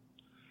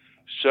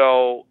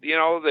 So,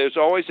 there's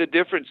always a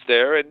difference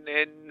there. And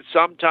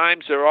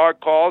sometimes there are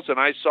calls, and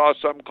I saw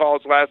some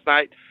calls last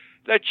night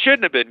that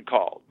shouldn't have been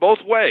called, both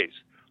ways.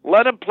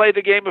 Let them play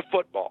the game of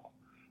football.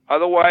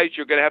 Otherwise,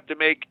 you're going to have to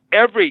make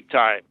every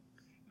time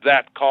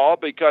that call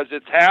because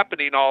it's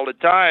happening all the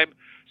time.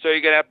 So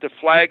you're going to have to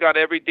flag on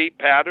every deep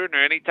pattern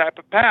or any type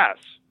of pass.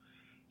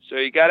 So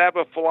you got to have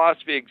a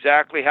philosophy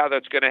exactly how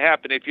that's going to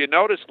happen. If you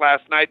noticed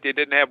last night, they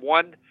didn't have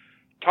one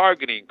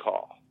targeting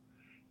call.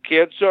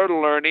 Kids are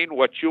learning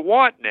what you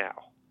want now.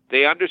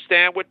 They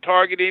understand what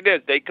targeting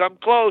is. They come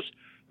close,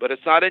 but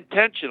it's not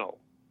intentional.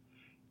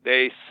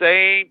 The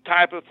same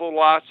type of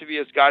philosophy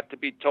has got to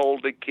be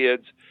told to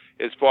kids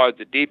as far as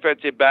the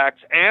defensive backs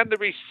and the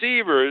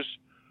receivers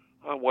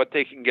on what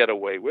they can get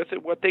away with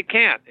and what they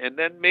can't. And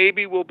then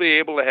maybe we'll be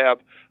able to have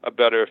a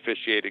better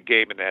officiated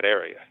game in that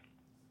area.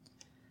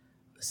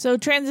 So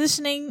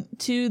transitioning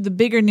to the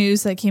bigger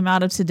news that came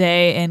out of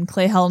today and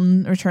Clay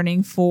Helton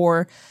returning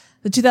for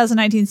the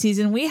 2019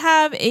 season, we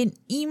have an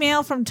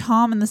email from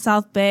Tom in the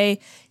South Bay.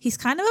 He's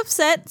kind of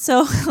upset,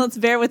 so let's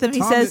bear with him.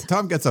 He says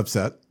Tom gets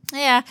upset.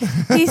 Yeah.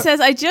 He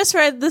says, I just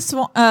read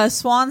the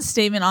Swann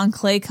statement on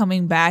Clay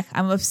coming back.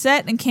 I'm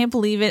upset and can't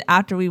believe it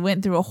after we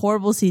went through a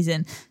horrible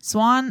season.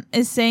 Swann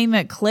is saying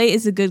that Clay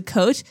is a good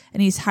coach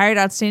and he's hired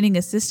outstanding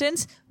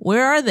assistants.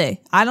 Where are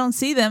they? I don't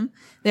see them.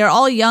 They're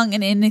all young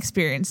and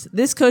inexperienced.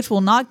 This coach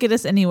will not get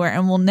us anywhere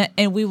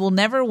and we will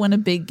never win a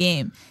big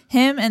game.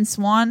 Him and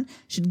Swann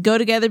should go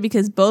together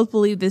because both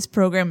believe this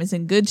program is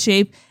in good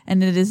shape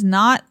and it is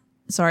not,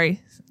 sorry,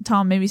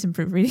 Tom, maybe some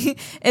proofreading.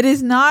 It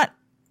is not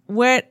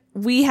where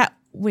we have,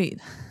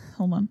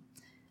 hold on.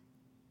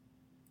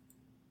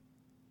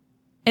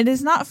 It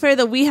is not fair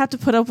that we have to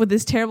put up with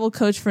this terrible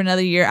coach for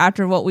another year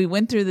after what we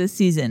went through this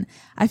season.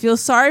 I feel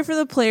sorry for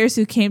the players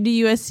who came to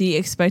USC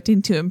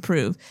expecting to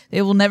improve.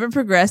 They will never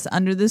progress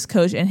under this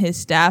coach and his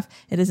staff.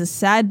 It is a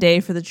sad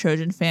day for the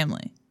Trojan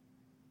family.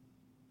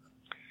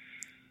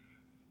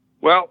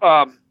 Well,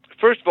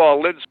 first of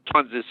all, Lynn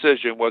Swann's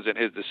decision wasn't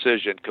his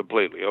decision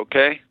completely,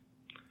 okay?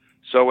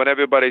 So when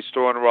everybody's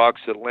throwing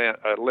rocks at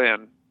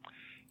Lynn,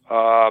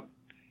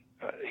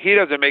 he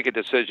doesn't make a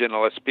decision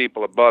unless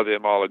people above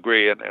him all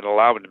agree and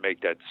allow him to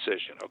make that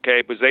decision,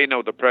 okay? Because they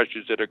know the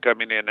pressures that are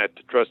coming in at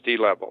the trustee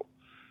level.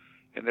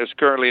 And there's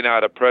currently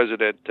not a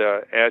president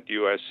at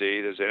USC.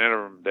 There's an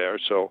interim there,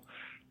 so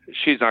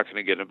she's not going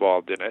to get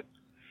involved in it.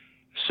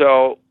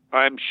 So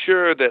I'm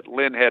sure that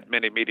Lynn had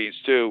many meetings,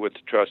 too, with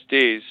the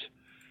trustees,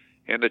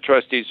 and the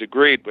trustees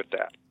agreed with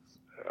that.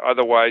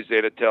 Otherwise,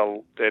 they'd have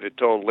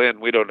told Lynn,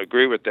 we don't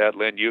agree with that.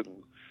 Lynn, you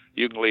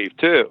can leave,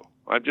 too.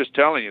 I'm just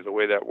telling you the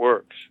way that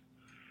works.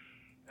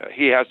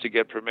 He has to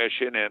get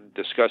permission and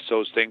discuss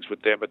those things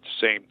with them at the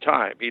same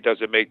time. He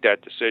doesn't make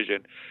that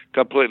decision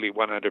completely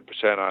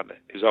 100% on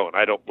his own.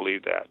 I don't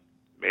believe that.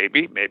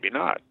 Maybe, maybe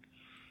not.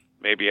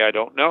 Maybe I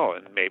don't know,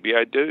 and maybe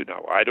I do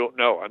know. I don't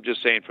know. I'm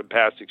just saying from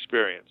past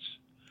experience.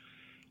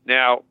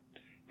 Now,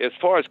 as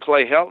far as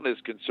Clay Helton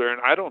is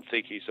concerned, I don't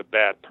think he's a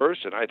bad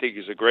person. I think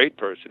he's a great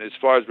person. As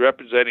far as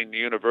representing the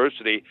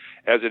university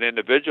as an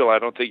individual, I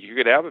don't think you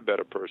could have a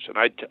better person.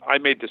 I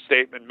made the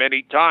statement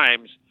many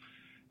times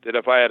that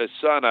if I had a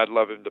son, I'd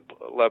love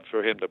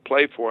for him to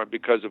play for him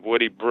because of what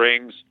he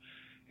brings,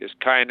 his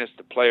kindness.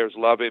 The players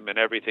love him and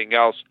everything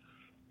else.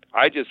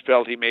 I just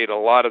felt he made a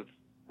lot of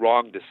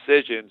wrong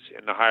decisions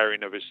in the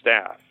hiring of his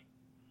staff.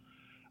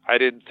 I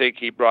didn't think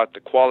he brought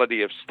the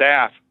quality of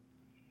staff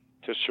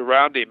to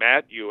surround him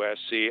at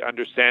USC,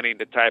 understanding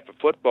the type of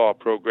football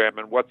program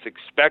and what's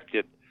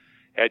expected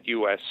at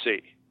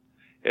USC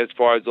as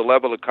far as the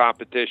level of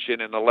competition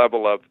and the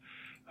level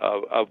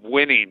of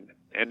winning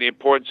and the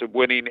importance of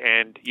winning.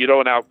 And you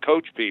don't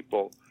out-coach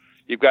people.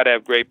 You've got to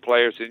have great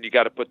players, and you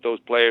got to put those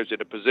players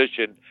in a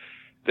position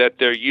that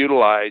they're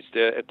utilized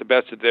at the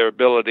best of their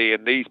ability.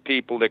 And these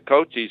people that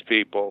coach these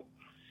people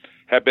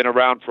have been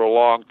around for a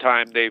long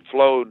time. They've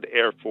flown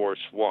Air Force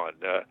One.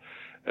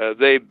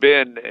 They've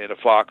been in a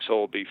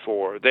foxhole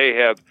before.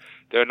 They're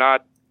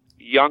not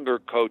younger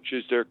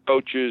coaches. They're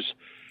coaches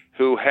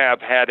who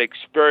have had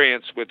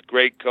experience with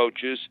great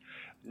coaches,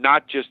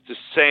 not just the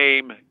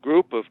same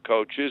group of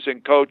coaches,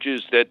 and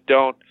coaches that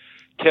don't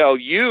tell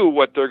you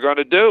what they're going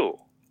to do.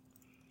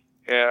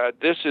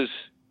 This is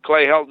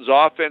Clay Helton's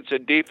offense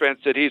and defense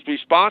that he's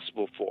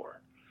responsible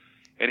for.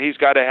 And he's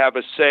got to have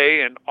a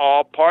say in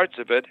all parts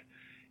of it.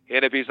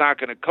 And if he's not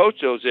going to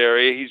coach those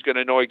areas, he's going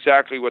to know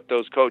exactly what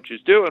those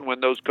coaches do. And when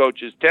those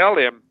coaches tell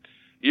him,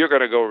 you're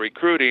going to go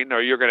recruiting,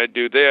 or you're going to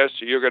do this,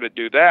 or you're going to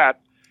do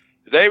that,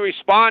 they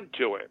respond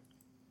to him.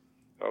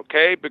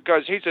 Okay?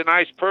 Because he's a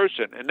nice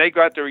person, and they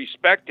got to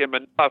respect him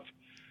enough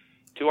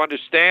to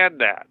understand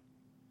that.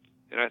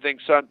 And I think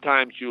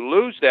sometimes you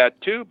lose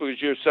that, too,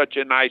 because you're such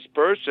a nice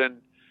person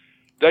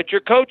that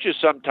your coaches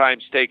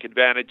sometimes take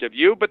advantage of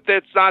you, but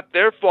that's not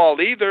their fault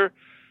either,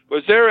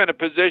 because they're in a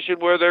position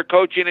where they're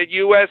coaching at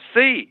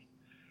USC.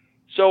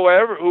 So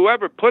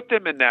whoever put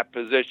them in that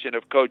position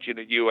of coaching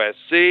at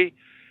USC,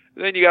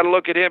 then you got to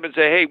look at him and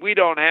say, hey, we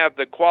don't have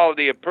the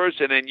quality of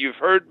person, and you've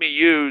heard me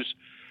use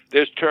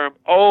this term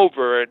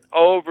over and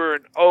over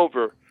and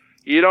over.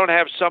 You don't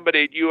have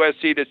somebody at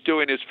USC that's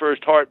doing his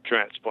first heart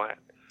transplant,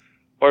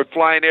 or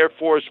flying Air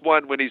Force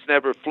One when he's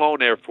never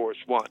flown Air Force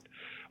One,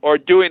 or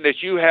doing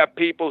this. You have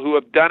people who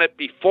have done it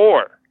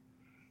before,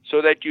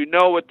 so that you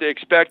know what to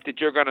expect,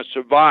 that you're going to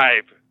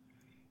survive,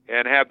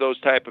 and have those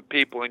type of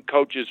people and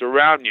coaches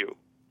around you.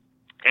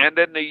 And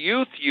then the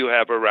youth you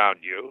have around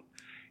you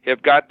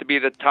have got to be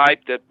the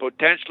type that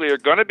potentially are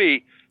going to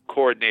be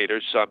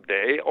coordinators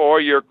someday, or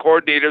your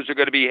coordinators are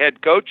going to be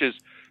head coaches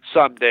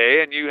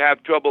someday, and you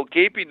have trouble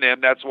keeping them.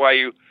 That's why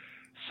you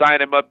sign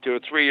them up to a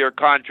 3-year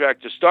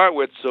contract to start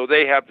with, so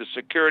they have the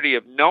security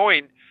of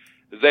knowing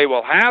they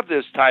will have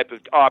this type of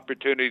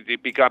opportunity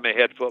to become a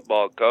head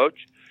football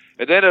coach.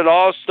 And then it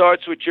all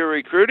starts with your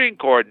recruiting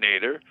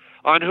coordinator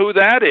on who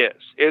that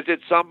is. Is it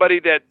somebody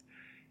that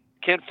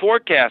can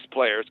forecast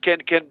players,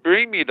 can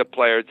bring me the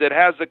players, that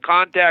has the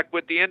contact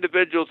with the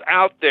individuals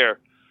out there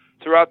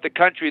throughout the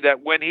country,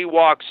 that when he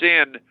walks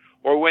in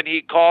or when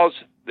he calls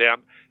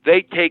them,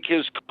 they take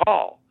his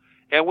call.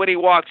 And when he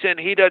walks in,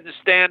 he doesn't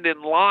stand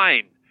in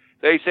line.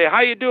 They say,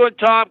 how you doing,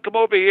 Tom? Come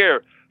over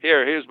here.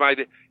 Here's my...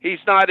 He's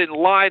not in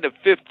line of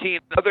 15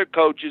 other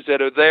coaches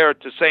that are there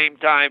at the same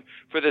time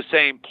for the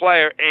same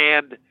player.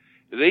 And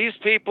these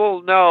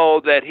people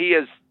know that he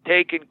has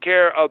taken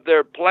care of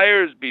their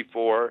players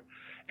before,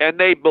 and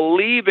they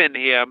believe in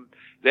him,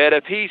 that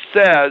if he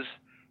says,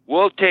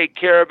 we'll take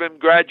care of him,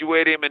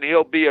 graduate him, and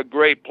he'll be a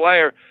great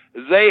player,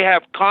 they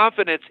have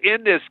confidence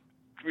in this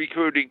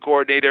recruiting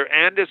coordinator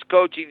and this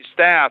coaching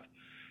staff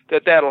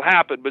that that'll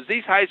happen. But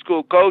these high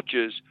school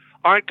coaches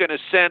aren't going to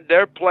send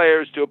their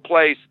players to a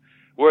place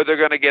where they're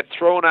going to get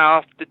thrown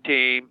off the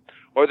team,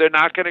 or they're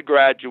not going to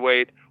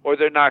graduate, or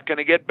they're not going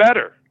to get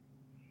better.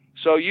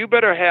 So you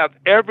better have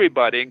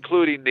everybody,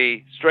 including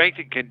the strength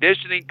and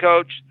conditioning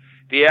coach,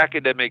 the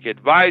academic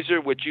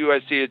advisor, which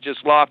USC has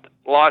just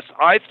lost,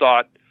 I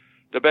thought,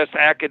 the best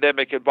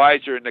academic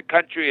advisor in the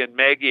country, in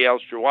Maggie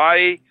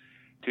Elstruai,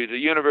 to the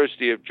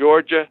University of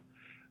Georgia.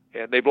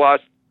 And they've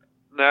lost,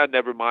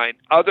 never mind,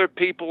 other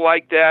people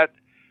like that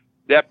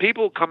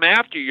people come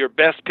after your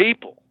best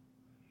people.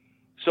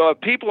 So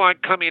if people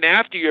aren't coming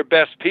after your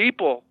best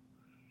people,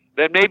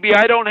 then maybe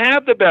I don't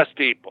have the best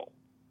people.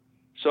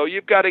 So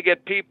you've got to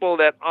get people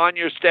that on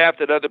your staff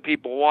that other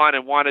people want,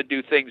 and want to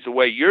do things the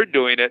way you're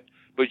doing it,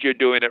 but you're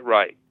doing it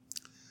right.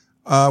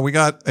 We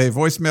got a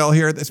voicemail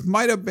here. This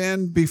might have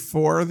been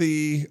before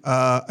the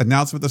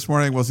announcement this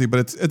morning. We'll see, but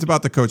it's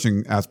about the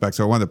coaching aspect.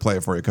 So I wanted to play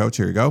it for you, Coach.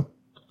 Here you go.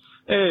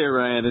 Hey,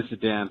 Ryan. This is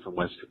Dan from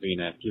West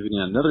Covina giving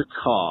you another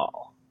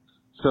call.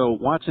 So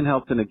watching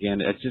Helton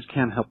again, I just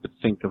can't help but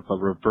think of a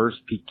reverse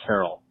Pete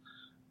Carroll.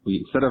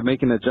 Instead of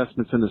making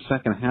adjustments in the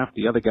second half,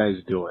 the other guys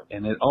do it,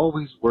 and it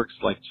always works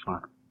like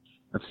charm.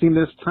 I've seen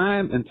this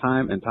time and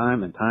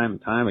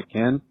time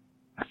again.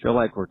 I feel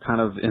like we're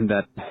kind of in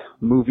that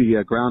movie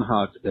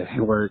Groundhog's Day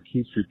where it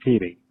keeps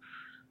repeating.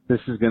 This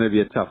is going to be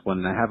a tough one,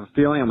 and I have a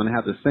feeling I'm going to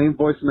have the same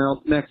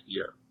voicemail next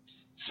year.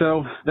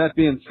 So that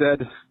being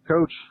said,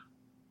 Coach,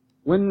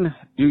 when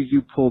do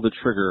you pull the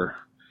trigger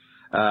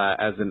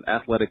as an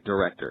athletic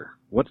director?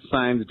 What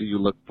signs do you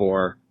look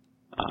for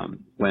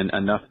when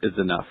enough is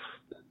enough?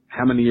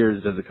 How many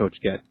years does a coach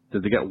get?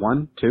 Does he get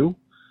 1, 2?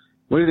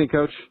 What do you think,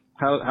 Coach?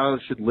 How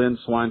should Lynn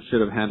Swann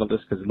should have handled this?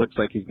 Because it looks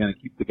like he's going to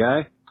keep the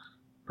guy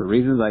for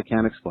reasons I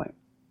can't explain.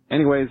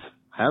 Anyways,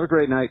 have a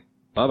great night.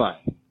 Bye-bye.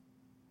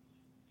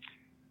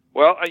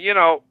 Well,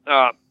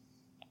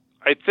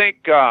 I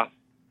think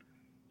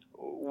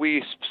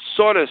we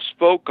sort of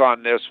spoke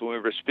on this when we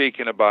were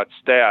speaking about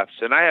staffs,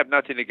 and I have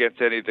nothing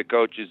against any of the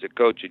coaches that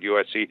coach at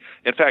USC.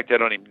 In fact, I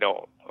don't even know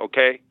them,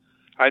 okay?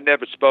 I've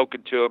never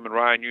spoken to them, and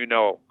Ryan, you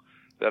know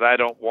that I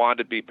don't want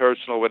to be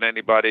personal with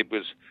anybody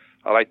because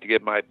I like to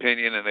give my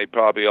opinion, and they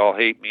probably all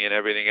hate me and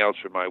everything else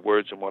for my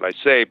words and what I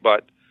say,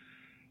 but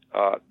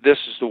this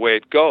is the way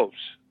it goes.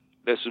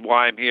 This is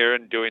why I'm here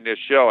and doing this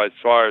show as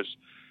far as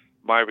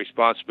my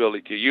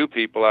responsibility to you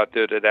people out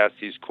there that ask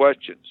these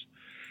questions.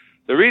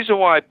 The reason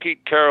why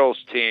Pete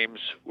Carroll's teams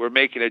were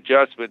making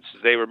adjustments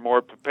is they were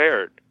more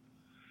prepared.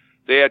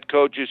 They had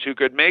coaches who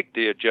could make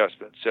the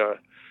adjustments.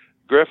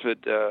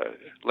 Griffith,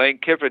 Lane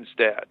Kiffin's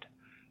dad.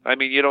 I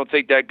mean, you don't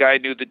think that guy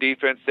knew the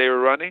defense they were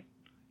running?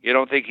 You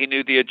don't think he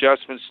knew the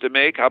adjustments to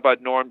make? How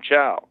about Norm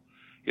Chow?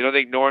 You don't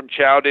think Norm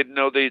Chow didn't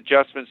know the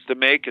adjustments to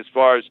make as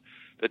far as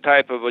the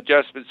type of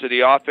adjustments to the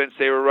offense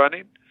they were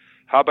running?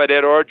 How about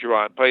Ed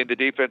Orgeron playing the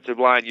defensive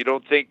line? You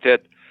don't think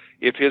that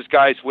if his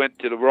guys went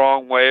to the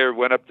wrong way or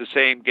went up the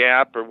same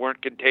gap or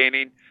weren't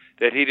containing,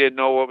 that he didn't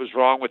know what was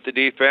wrong with the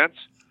defense?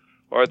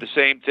 Or the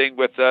same thing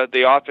with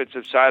the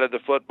offensive side of the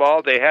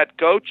football. They had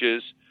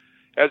coaches.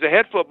 As a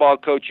head football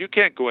coach, you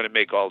can't go in and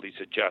make all these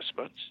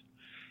adjustments.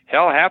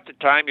 Hell, half the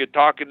time you're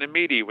talking to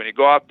media. When you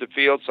go off the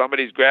field,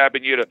 somebody's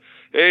grabbing you to,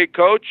 hey,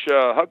 coach,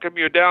 how come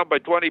you're down by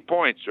 20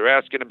 points? Or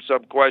asking him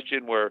some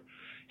question where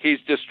he's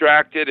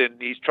distracted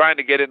and he's trying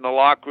to get in the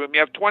locker room.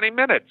 You have 20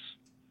 minutes.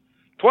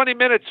 20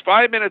 minutes,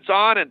 5 minutes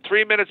on and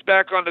 3 minutes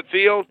back on the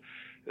field.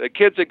 The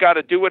kids have got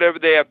to do whatever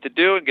they have to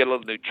do and get a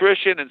little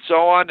nutrition and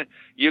so on.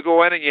 You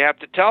go in and you have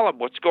to tell them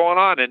what's going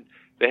on. And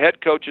the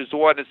head coach is the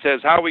one that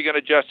says, how are we going to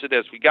adjust to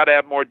this? We got to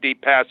have more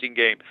deep passing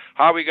game.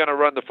 How are we going to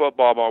run the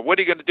football more? What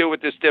are you going to do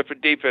with this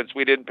different defense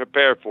we didn't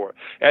prepare for?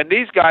 And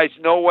these guys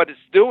know what it's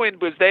doing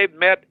because they've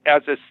met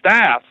as a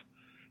staff,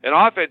 an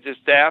offensive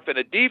staff and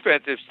a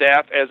defensive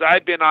staff, as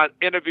I've been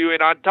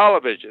interviewing on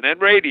television and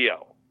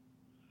radio.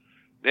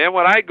 Then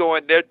when I go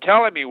in, they're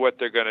telling me what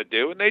they're going to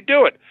do, and they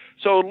do it.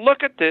 So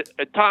look at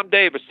Tim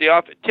Davis,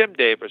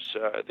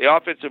 the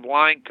offensive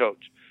line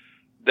coach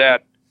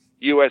that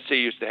USC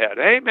used to have.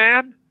 Hey,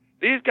 man,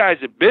 these guys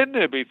have been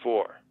there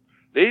before.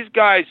 These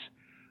guys,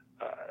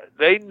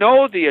 they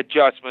know the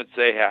adjustments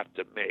they have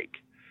to make.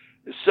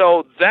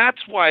 So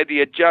that's why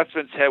the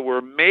adjustments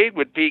were made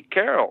with Pete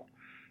Carroll.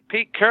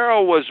 Pete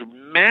Carroll was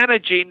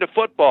managing the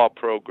football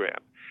program,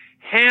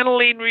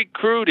 handling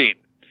recruiting,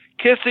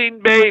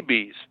 kissing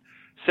babies,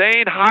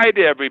 saying hi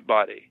to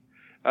everybody.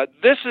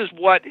 This is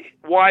why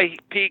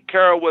Pete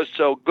Carroll was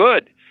so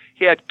good.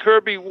 He had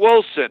Kirby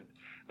Wilson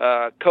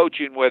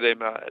coaching with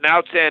him, an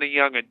outstanding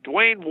young, and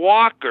Dwayne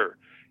Walker,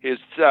 his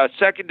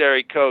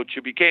secondary coach,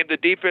 who became the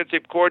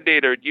defensive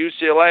coordinator at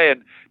UCLA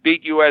and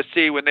beat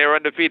USC when they were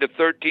undefeated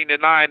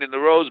 13-9 in the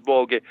Rose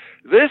Bowl game.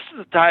 This is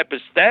the type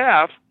of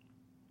staff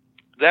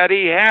that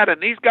he had,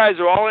 and these guys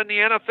are all in the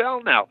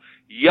NFL now.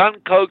 Young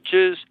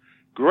coaches,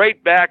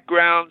 great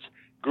backgrounds,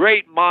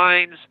 great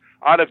minds,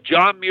 out of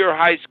John Muir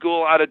High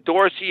School, out of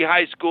Dorsey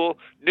High School,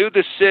 knew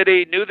the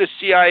city, knew the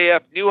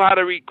CIF, knew how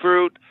to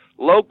recruit,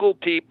 local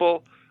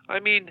people. I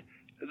mean,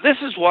 this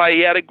is why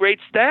he had a great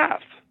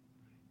staff.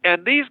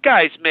 And these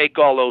guys make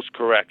all those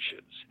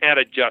corrections and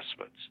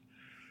adjustments.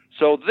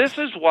 So this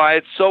is why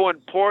it's so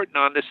important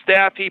on the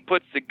staff he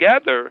puts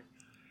together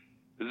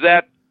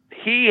that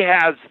he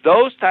has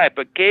those type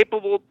of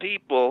capable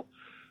people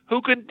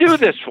who can do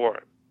this for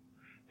him.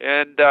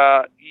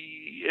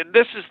 And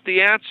this is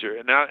the answer,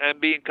 and I'm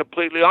being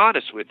completely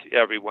honest with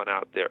everyone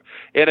out there.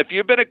 And if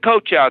you've been a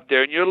coach out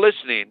there and you're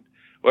listening,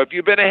 or if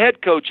you've been a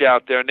head coach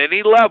out there at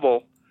any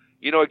level,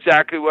 you know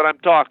exactly what I'm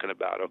talking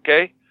about,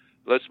 okay?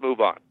 Let's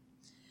move on.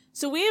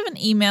 So we have an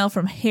email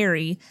from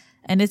Harry,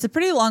 and it's a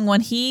pretty long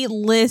one. He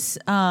lists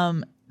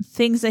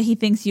things that he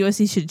thinks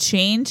USC should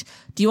change.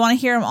 Do you want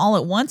to hear them all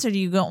at once, or do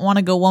you want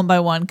to go one by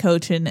one,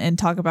 Coach, and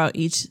talk about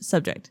each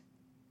subject?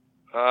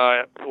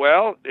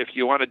 Well, if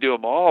you want to do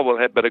them all,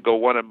 we'll better go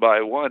one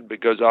by one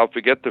because I'll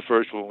forget the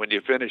first one when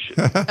you finish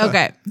it.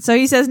 Okay. So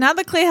he says, now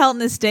that Clay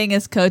Helton is staying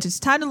as coach, it's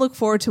time to look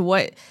forward to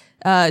what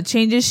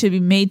changes should be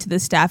made to the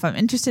staff. I'm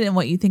interested in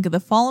what you think of the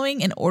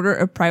following in order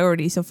of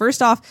priority. So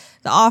first off,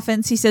 the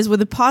offense, he says,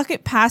 with a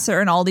pocket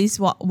passer and all these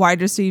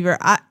wide receiver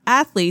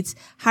athletes,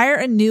 hire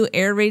a new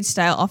air raid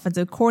style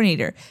offensive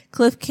coordinator.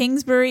 Cliff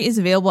Kingsbury is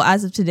available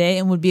as of today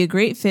and would be a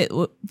great fit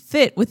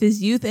with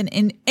his youth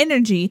and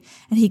energy,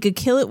 and he could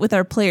kill it with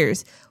our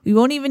players. We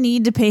won't even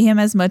need to pay him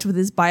as much with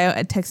his buyout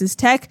at Texas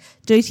Tech.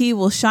 JT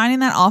will shine in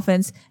that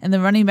offense, and the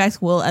running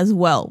backs will as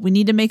well. We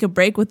need to make a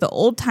break with the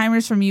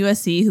old-timers from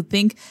USC who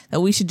think that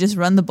we should just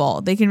run the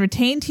ball. They can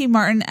retain T.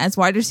 Martin as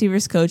wide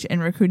receivers coach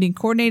and recruiting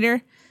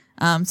coordinator.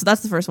 So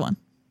that's the first one.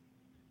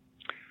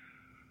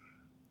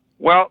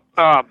 Well,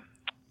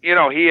 he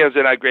is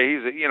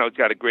he's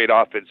got a great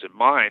offensive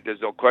mind.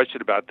 There's no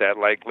question about that.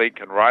 Like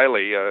Lincoln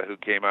Riley, who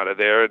came out of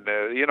there, and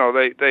he's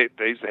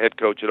the head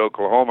coach at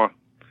Oklahoma.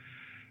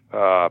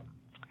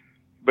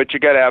 But you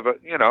got to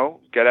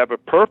have a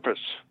purpose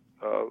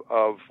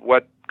of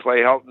what Clay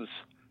Helton's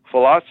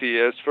philosophy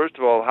is. First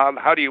of all,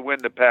 how do you win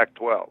the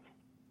Pac-12?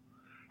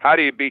 How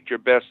do you beat your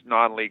best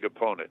non-league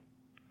opponent?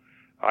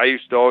 I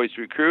used to always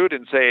recruit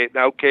and say,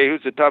 okay,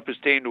 who's the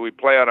toughest team do we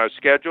play on our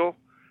schedule?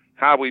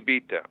 How we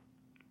beat them?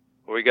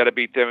 Well, we got to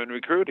beat them in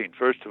recruiting,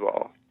 first of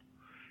all.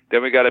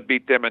 Then we got to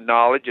beat them in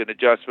knowledge and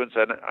adjustments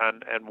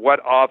and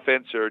what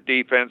offense or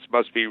defense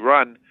must be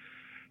run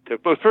to,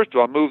 first of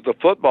all, move the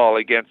football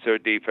against their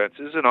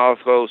defenses and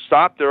also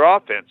stop their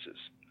offenses.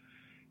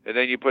 And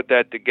then you put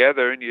that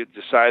together and you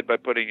decide by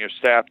putting your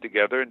staff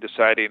together and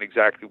deciding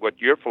exactly what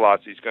your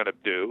philosophy is going to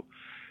do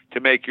to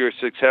make you a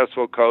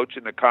successful coach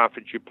in the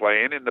conference you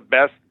play in and the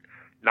best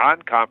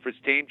non-conference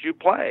teams you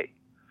play.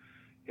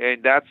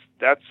 And that's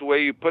the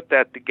way you put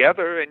that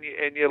together, and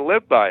you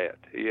live by it.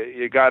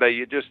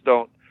 You just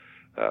don't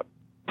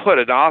put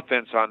an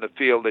offense on the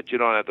field that you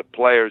don't have the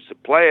players to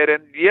play it.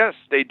 And yes,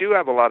 they do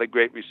have a lot of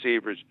great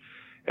receivers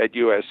at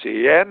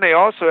USC, and they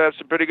also have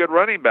some pretty good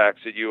running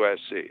backs at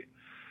USC.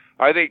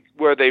 I think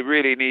where they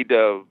really need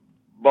to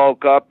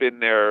bulk up in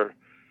their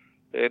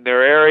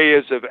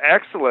areas of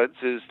excellence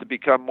is to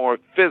become more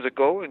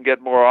physical and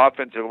get more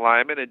offensive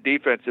linemen and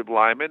defensive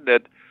linemen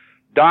that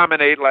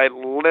dominate, like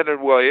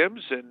Leonard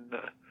Williams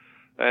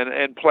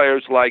and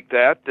players like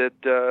that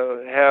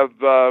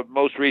have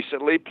most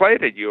recently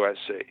played at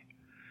USC.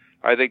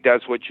 I think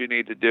that's what you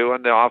need to do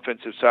on the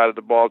offensive side of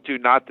the ball too.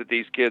 Not that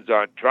these kids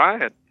aren't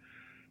trying,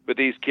 but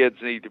these kids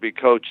need to be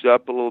coached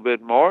up a little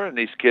bit more, and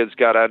these kids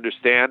got to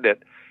understand that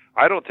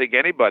I don't think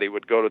anybody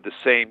would go to the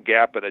same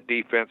gap in a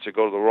defense or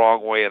go the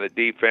wrong way in a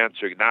defense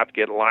or not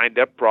get lined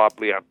up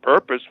properly on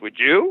purpose. Would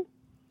you?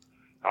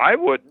 I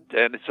wouldn't.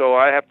 And so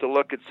I have to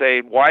look and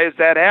say, why is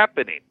that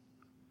happening?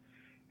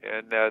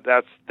 And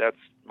that's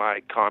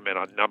my comment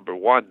on number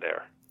one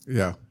there.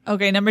 Yeah.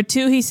 Okay, number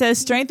 2, he says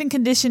strength and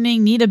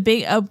conditioning need a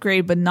big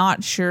upgrade, but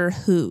not sure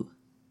who.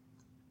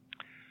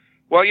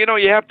 Well, you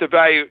have to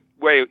evaluate,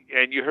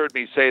 and you heard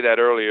me say that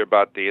earlier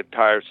about the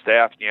entire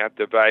staff, and you have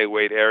to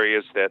evaluate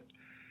areas that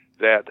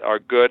are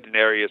good and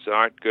areas that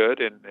aren't good,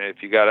 and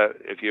if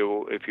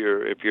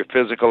you're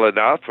physical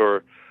enough,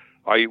 or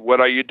what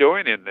are you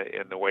doing in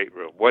the weight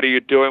room? What are you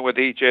doing with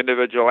each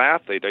individual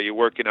athlete? Are you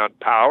working on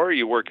power? Are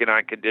you working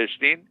on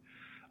conditioning?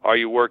 Are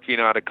you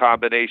working on a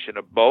combination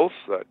of both?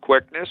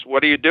 Quickness?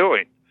 What are you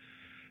doing?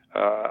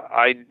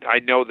 I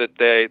know that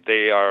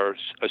they are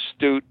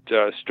astute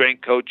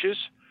strength coaches,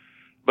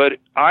 but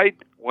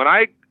when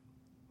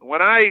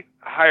I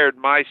hired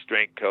my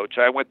strength coach,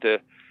 I went to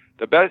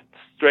the best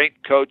strength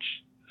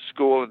coach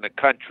school in the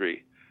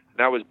country, and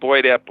that was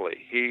Boyd Epley.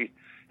 He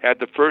had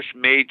the first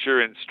major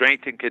in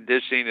strength and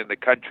conditioning in the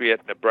country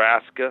at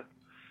Nebraska.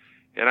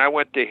 And I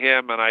went to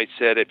him and I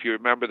said, if you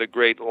remember the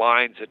great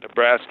lines that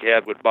Nebraska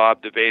had with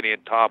Bob Devaney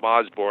and Tom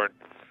Osborne,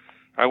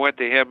 I went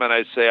to him and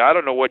I say, I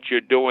don't know what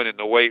you're doing in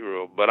the weight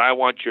room, but I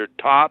want your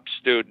top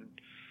student,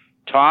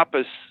 top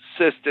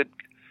assistant,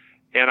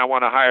 and I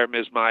want to hire him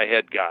as my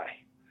head guy.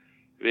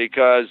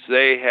 Because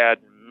they had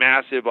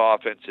massive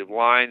offensive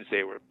lines.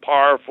 They were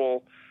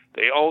powerful.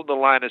 They owned the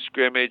line of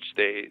scrimmage.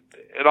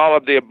 And all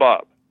of the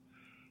above.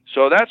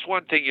 So that's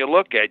one thing you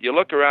look at. You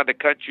look around the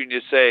country and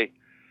you say,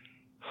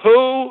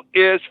 who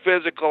is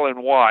physical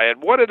and why?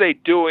 And what are they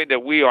doing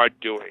that we aren't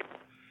doing?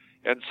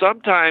 And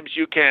sometimes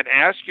you can't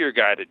ask your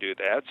guy to do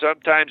that.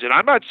 Sometimes, and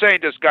I'm not saying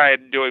this guy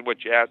isn't doing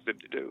what you asked him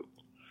to do,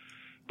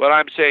 but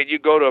I'm saying you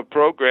go to a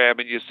program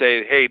and you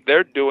say, hey,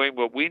 they're doing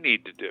what we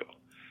need to do.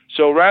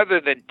 So rather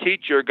than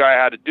teach your guy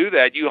how to do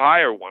that, you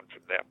hire one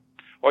from them.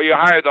 Or you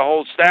hire the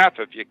whole staff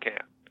if you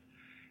can.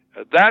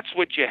 That's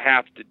what you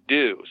have to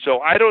do.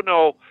 So I don't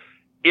know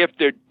if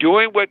they're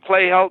doing what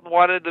Clay Helton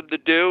wanted them to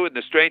do in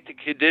the strength and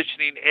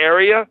conditioning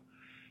area,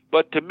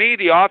 but to me,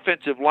 the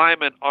offensive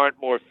linemen aren't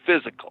more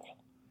physical.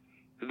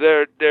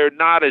 They're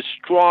not as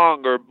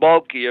strong or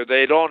bulky, or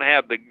they don't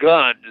have the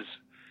guns,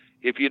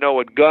 if you know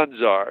what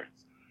guns are,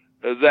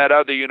 that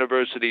other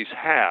universities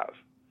have.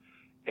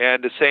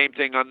 And the same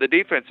thing on the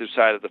defensive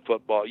side of the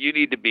football. You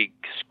need to be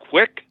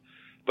quick,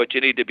 but you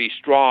need to be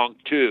strong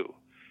too.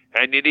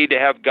 And you need to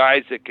have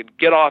guys that can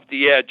get off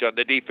the edge on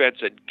the defense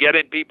and get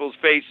in people's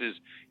faces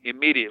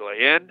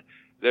immediately. And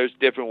there's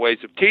different ways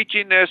of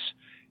teaching this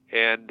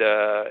and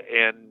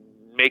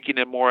making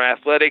them more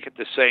athletic at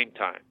the same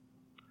time.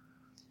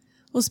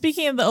 Well,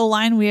 speaking of the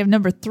O-line, we have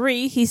number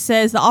 3. He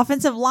says the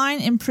offensive line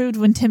improved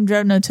when Tim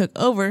Drevno took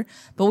over,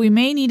 but we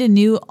may need a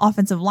new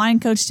offensive line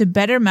coach to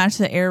better match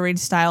the air raid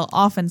style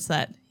offense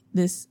that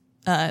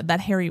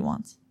Harry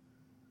wants.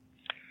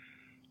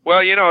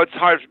 Well, it's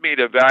hard for me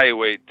to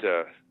evaluate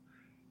the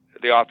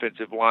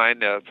offensive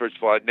line. First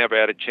of all, I'd never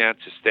had a chance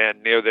to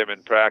stand near them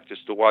in practice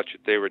to watch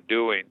what they were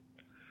doing,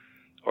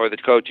 or the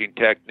coaching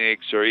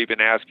techniques, or even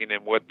asking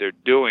them what they're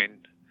doing.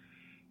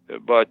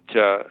 But,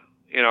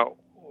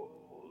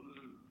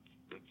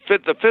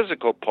 the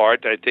physical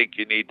part, I think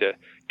you need to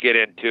get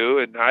into,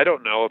 and I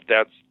don't know if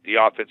that's the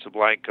offensive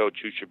line coach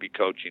who should be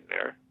coaching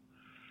there.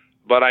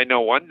 But I know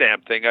one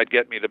damn thing, I'd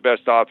get me the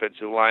best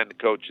offensive line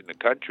coach in the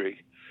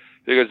country,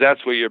 because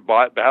that's where your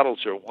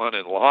battles are won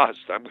and lost.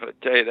 I'm going to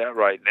tell you that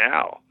right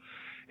now.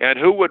 And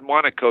who would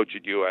want to coach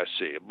at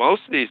USC?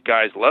 Most of these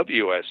guys love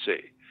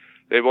USC.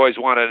 They've always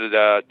wanted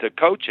to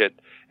coach it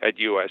at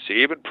USC.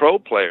 Even pro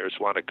players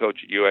want to coach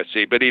at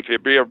USC. But if you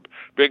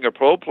bring a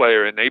pro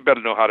player in, they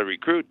better know how to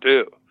recruit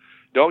too.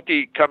 Don't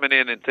be coming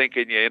in and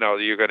thinking, you're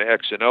going to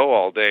X and O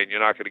all day and you're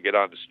not going to get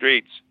on the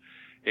streets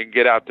and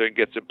get out there and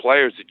get some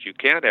players that you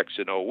can X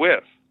and O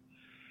with.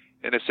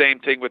 And the same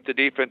thing with the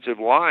defensive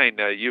line.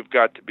 You've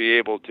got to be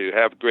able to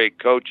have great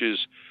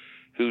coaches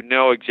who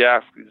know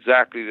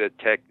exactly the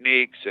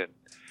techniques and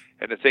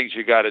the things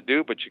you got to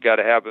do, but you got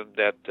to have them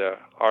that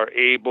are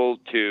able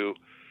to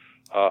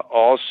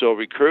also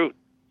recruit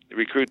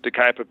the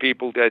type of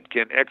people that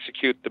can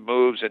execute the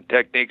moves and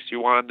techniques you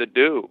want them to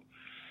do.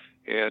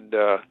 And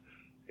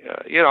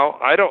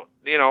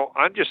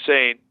I'm just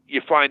saying,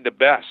 you find the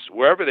best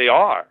wherever they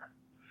are.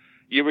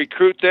 You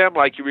recruit them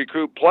like you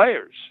recruit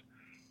players.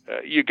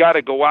 You got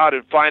to go out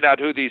and find out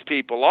who these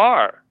people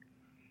are,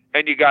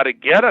 and you got to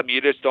get them. You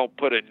just don't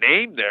put a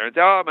name there and say,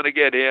 "Oh, I'm going to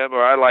get him,"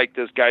 or "I like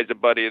this guy's a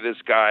buddy of this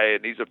guy,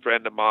 and he's a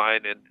friend of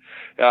mine, and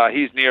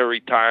he's near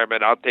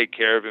retirement. I'll take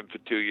care of him for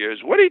 2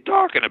 years." What are you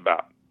talking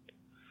about?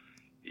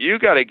 You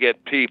got to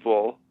get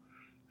people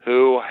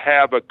who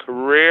have a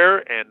career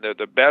and they're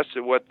the best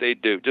at what they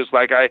do. Just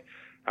like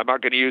I'm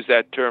not going to use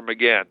that term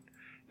again.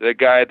 The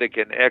guy that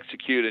can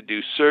execute and do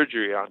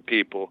surgery on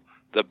people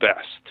the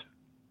best.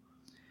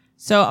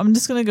 So I'm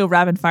just going to go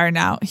rapid fire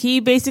now. He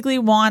basically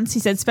he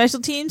said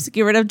special teams,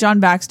 get rid of John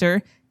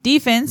Baxter.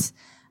 Defense,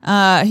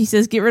 he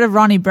says get rid of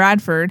Ronnie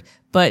Bradford,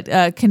 but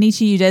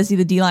Kenichi Udeze,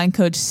 the D-line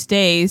coach,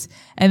 stays.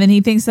 And then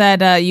he thinks that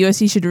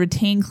USC should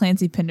retain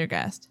Clancy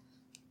Pendergast.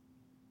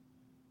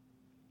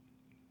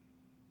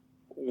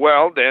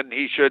 Well, then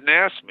he shouldn't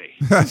ask me.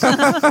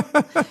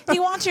 He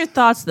wants your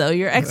thoughts, though,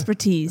 your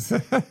expertise.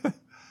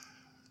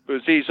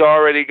 Because he's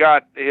already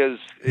got his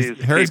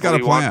Harry's got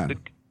a plan.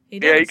 He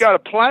got a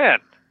plan.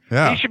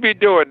 Yeah. He should be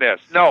doing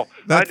this. No,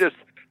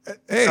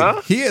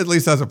 he at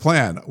least has a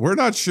plan. We're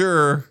not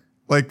sure,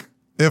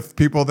 if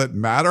people that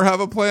matter have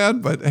a plan,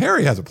 but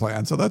Harry has a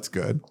plan, so that's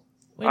good.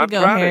 Way to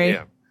go, Harry. of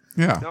him.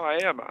 Yeah. No, I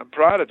am. I'm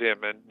proud of him,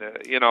 and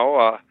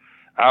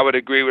I would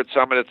agree with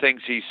some of the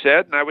things he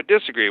said, and I would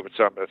disagree with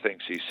some of the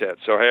things he said.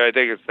 So, Harry, I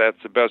think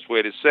that's the best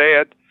way to say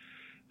it.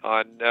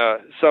 On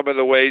some of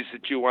the ways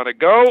that you want to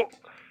go,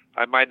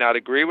 I might not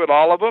agree with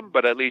all of them,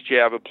 but at least you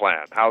have a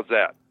plan. How's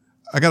that?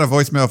 I got a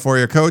voicemail for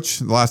you, Coach.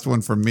 The last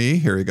one from me.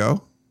 Here you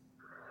go.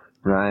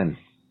 Ryan,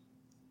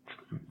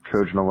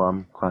 Trojan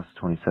alum, class of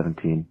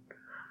 2017.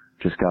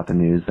 Just got the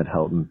news that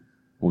Helton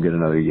will get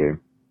another year.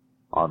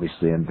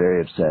 Obviously, I'm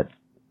very upset.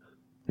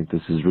 I think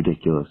this is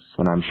ridiculous.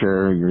 And I'm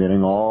sure you're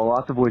getting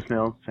lots of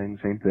voicemails saying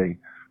the same thing.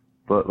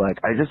 But,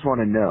 I just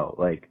want to know,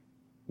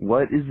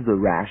 what is the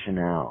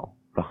rationale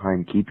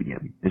behind keeping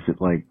him? Is it,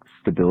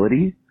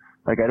 stability?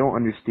 I don't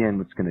understand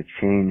what's going to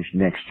change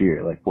next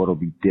year. What'll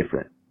be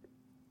different?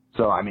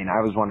 So, I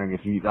was wondering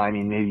if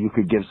maybe you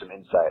could give some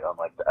insight on,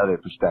 the other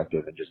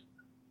perspective and just,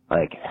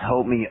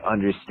 help me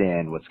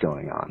understand what's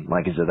going on.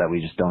 Is it that we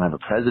just don't have a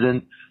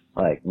president?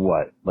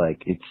 What?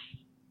 It's,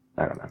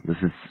 I don't know. This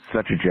is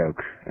such a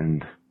joke,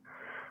 and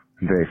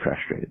I'm very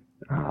frustrated.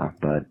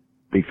 But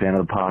big fan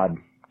of the pod.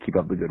 Keep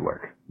up the good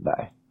work.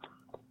 Bye.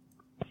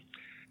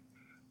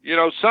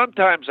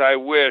 Sometimes I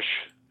wish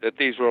that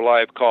these were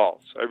live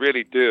calls. I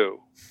really do.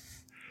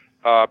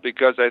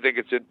 Because I think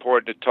it's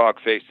important to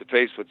talk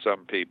face-to-face with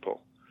some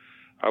people.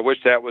 I wish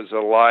that was a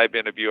live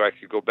interview. I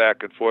could go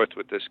back and forth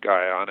with this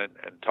guy on it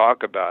and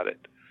talk about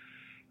it.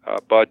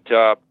 But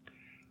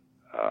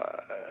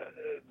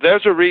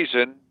there's a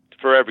reason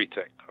for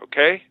everything,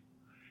 okay?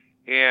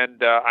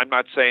 And I'm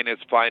not saying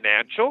it's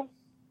financial,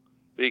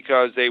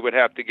 because they would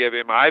have to give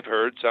him, I've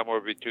heard,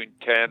 somewhere between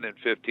 $10 and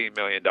 $15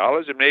 million,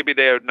 and maybe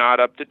they're not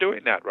up to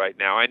doing that right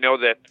now. I know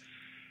that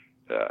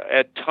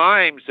at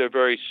times they're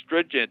very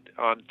stringent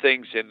on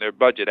things in their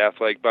budget,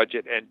 athletic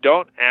budget, and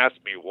don't ask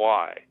me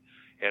why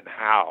and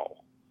how.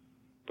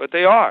 But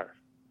they are.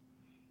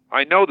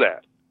 I know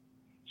that.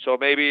 So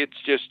maybe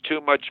it's just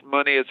too much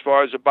money as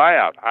far as a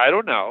buyout. I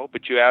don't know,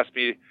 but you asked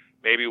me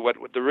maybe what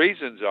the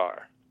reasons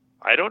are.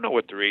 I don't know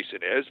what the reason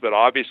is, but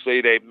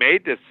obviously they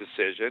made this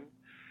decision.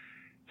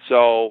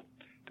 So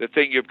the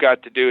thing you've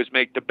got to do is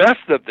make the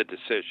best of the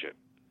decision.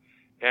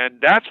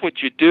 And that's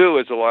what you do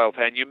as a loyal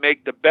fan. You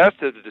make the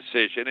best of the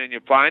decision, and you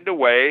find a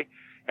way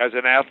as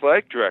an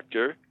athletic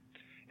director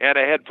and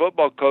a head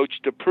football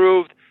coach to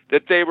prove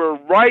that they were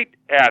right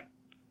at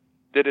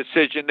the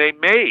decision they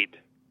made.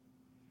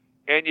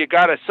 And you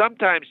got to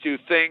sometimes do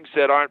things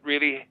that aren't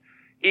really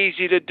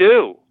easy to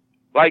do,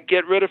 like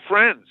get rid of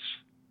friends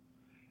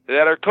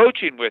that are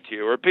coaching with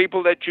you, or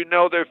people that you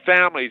know their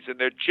families and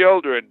their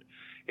children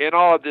and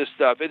all of this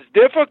stuff. It's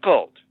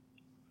difficult.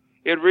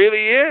 It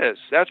really is.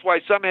 That's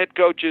why some head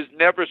coaches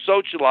never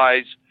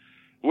socialize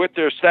with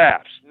their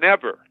staffs.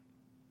 Never.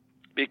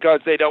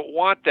 Because they don't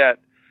want that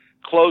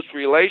close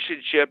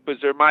relationship,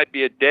 because there might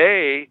be a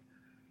day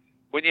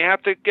when you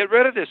have to get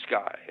rid of this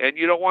guy, and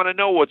you don't want to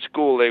know what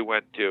school they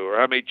went to or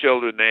how many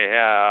children they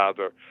have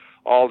or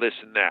all this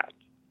and that.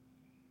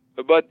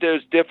 But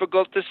there's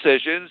difficult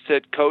decisions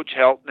that Coach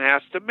Helton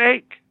has to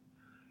make,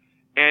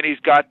 and he's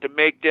got to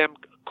make them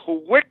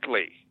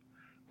quickly.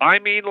 I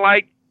mean,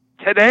 like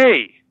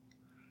today,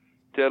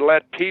 to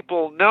let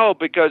people know,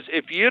 because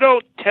if you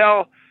don't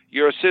tell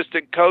your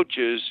assistant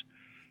coaches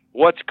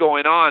what's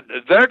going on,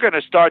 they're going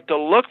to start to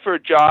look for a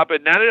job,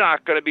 and they're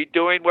not going to be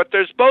doing what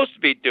they're supposed to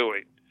be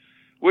doing,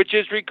 which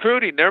is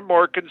recruiting. They're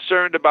more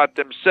concerned about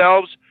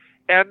themselves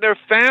and their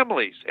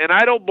families, and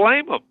I don't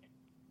blame them,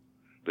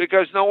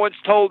 because no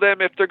one's told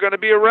them if they're going to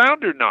be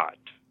around or not.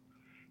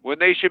 When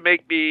they should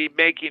be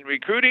making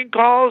recruiting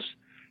calls,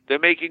 they're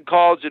making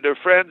calls to their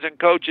friends and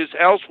coaches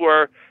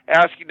elsewhere,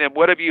 asking them,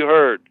 what have you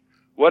heard?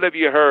 What have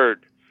you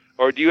heard?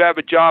 Or do you have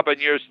a job on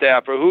your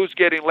staff? Or who's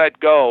getting let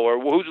go? Or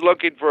who's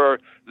looking for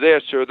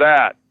this or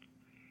that?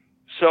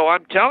 So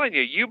I'm telling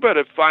you, you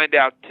better find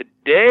out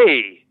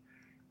today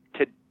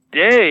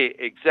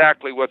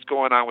exactly what's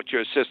going on with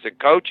your assistant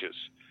coaches.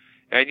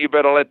 And you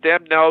better let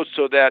them know,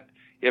 so that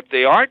if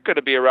they aren't going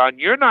to be around,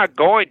 you're not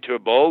going to a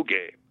bowl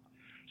game.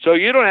 So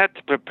you don't have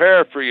to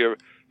prepare for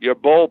your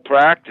bowl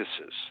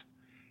practices.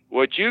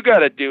 What you got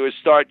to do is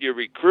start your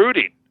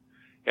recruiting,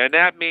 and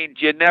that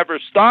means you never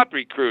stop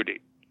recruiting.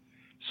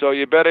 So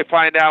you better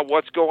find out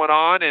what's going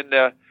on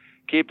and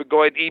keep it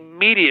going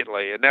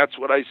immediately, and that's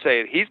what I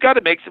say. He's got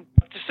to make some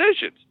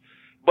decisions,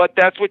 but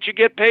that's what you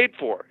get paid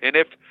for. And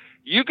if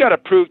you got to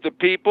prove to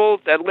people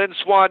that Lynn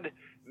Swann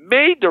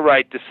made the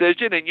right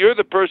decision, and you're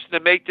the person to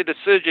make the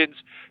decisions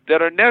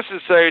that are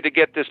necessary to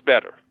get this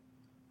better.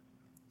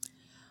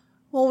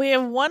 Well, we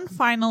have one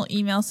final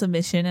email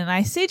submission, and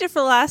I saved it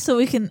for last so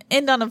we can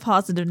end on a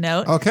positive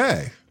note.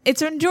 Okay.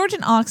 It's from George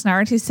in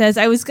Oxnard, who says,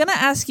 I was going to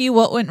ask you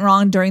what went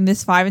wrong during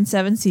this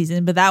 5-7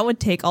 season, but that would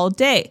take all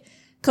day.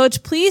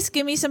 Coach, please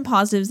give me some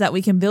positives that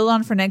we can build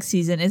on for next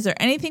season. Is there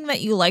anything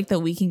that you like that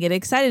we can get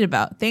excited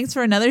about? Thanks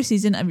for another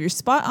season of your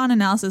spot-on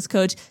analysis,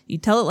 Coach. You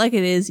tell it like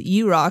it is.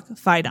 You rock.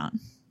 Fight on.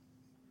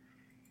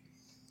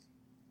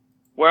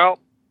 Well,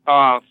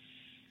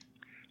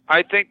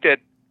 I think that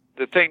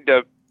the thing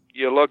that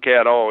you look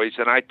at always,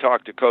 and I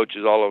talk to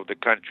coaches all over the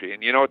country,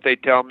 and you know what they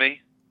tell me?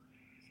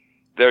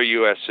 They're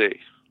USC.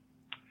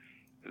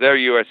 They're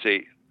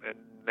USC, and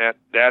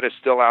that is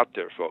still out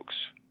there, folks,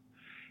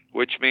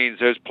 which means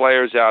there's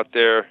players out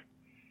there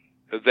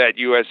that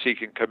USC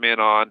can come in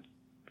on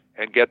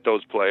and get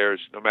those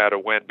players no matter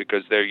when,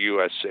 because they're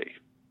USC.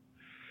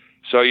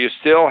 So you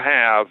still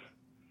have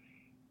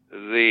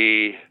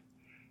the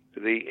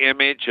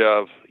image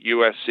of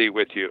USC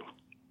with you.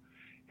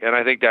 And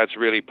I think that's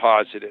really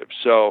positive.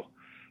 So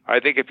I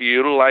think if you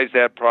utilize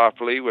that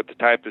properly with the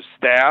type of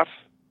staff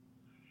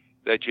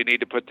that you need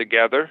to put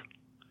together,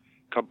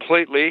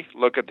 completely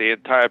look at the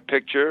entire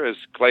picture, as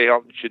Clay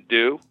Helton should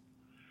do,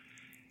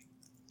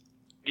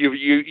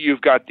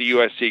 you've got the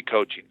USC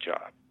coaching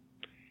job.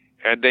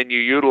 And then you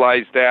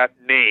utilize that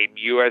name,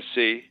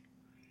 USC,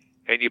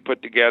 and you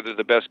put together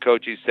the best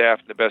coaching staff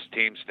and the best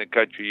teams in the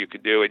country you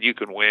can do, and you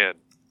can win.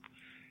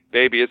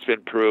 Baby, it's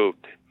been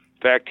proved.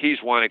 In fact,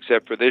 he's won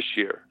except for this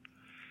year.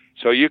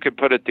 So you can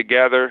put it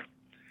together,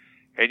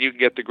 and you can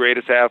get the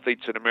greatest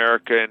athletes in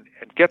America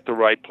and get the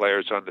right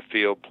players on the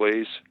field,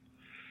 please.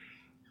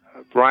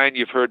 Brian,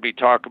 you've heard me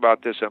talk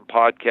about this on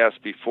podcasts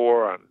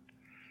before on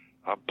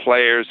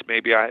players.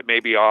 Maybe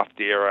off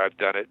the air I've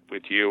done it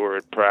with you, or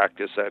in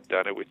practice I've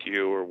done it with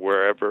you, or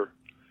wherever.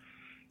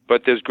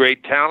 But there's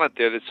great talent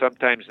there that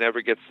sometimes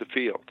never gets the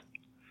field.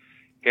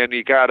 And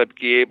you got to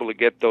be able to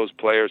get those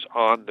players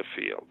on the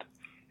field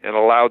and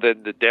allow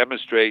them to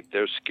demonstrate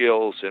their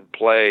skills and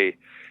play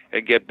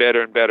and get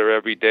better and better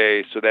every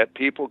day, so that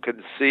people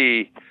can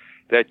see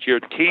that your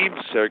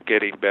teams are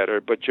getting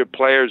better, but your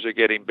players are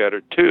getting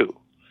better too.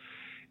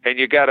 And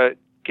you got to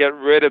get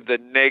rid of the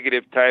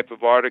negative type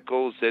of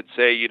articles that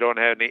say you don't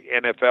have any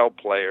NFL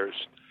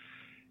players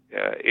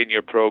in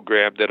your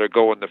program that are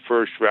going the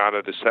first round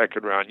or the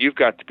second round. You've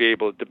got to be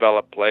able to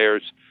develop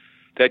players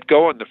that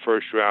go in the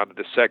first round or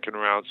the second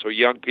round, so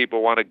young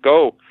people want to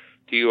go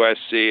to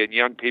USC, and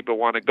young people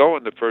want to go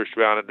in the first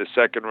round and the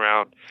second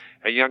round,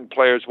 and young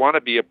players want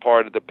to be a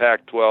part of the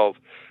Pac-12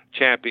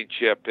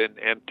 championship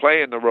and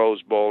play in the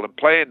Rose Bowl and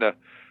play in the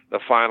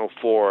Final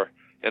Four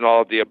and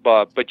all of the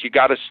above. But you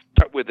got to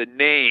start with a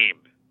name,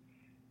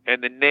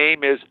 and the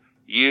name is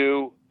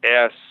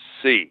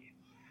USC.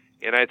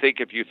 And I think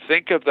if you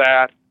think of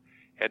that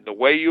and the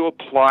way you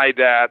apply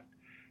that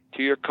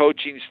to your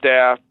coaching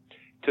staff,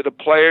 to the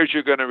players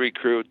you're going to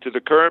recruit, to the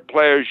current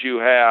players you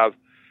have,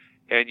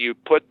 and you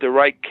put the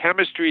right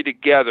chemistry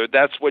together,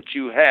 that's what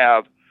you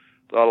have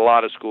that a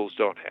lot of schools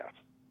don't have.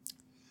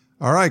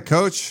 All right,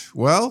 Coach.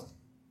 Well,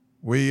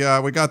 we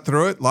got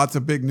through it. Lots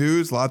of big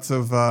news. Lots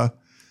of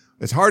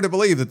it's hard to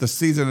believe that the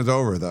season is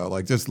over, though.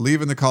 Like, just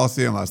leaving the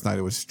Coliseum last night,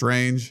 it was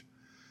strange.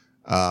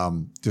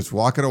 Just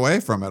walking away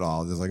from it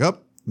all. Just like, oh,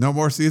 no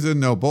more season,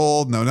 no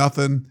bowl, no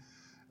nothing.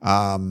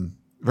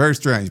 Very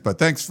strange. But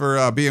thanks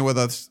for being with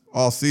us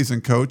all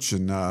season, Coach.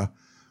 And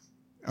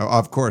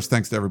of course,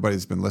 thanks to everybody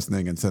that's been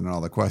listening and sending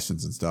all the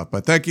questions and stuff.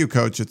 But thank you,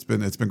 Coach. It's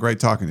been great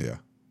talking to you.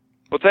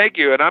 Well, thank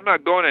you. And I'm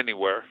not going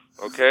anywhere.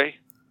 Okay.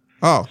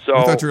 Oh, so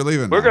I thought you were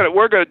leaving.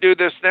 We're gonna do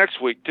this next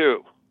week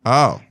too.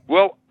 Oh.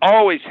 We'll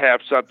always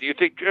have something. You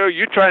think, oh,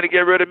 you're trying to get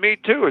rid of me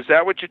too? Is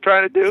that what you're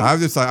trying to do? I'm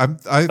just I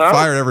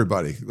fired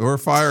everybody. We're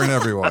firing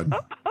everyone.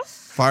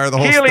 Fire the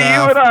whole Keely,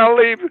 staff. you and I'll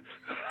leave.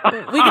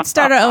 We can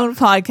start our own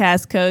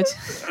podcast, Coach.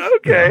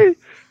 Okay.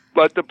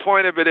 But the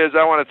point of it is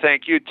I want to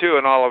thank you, too,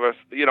 and all of us.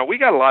 You know, we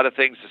got a lot of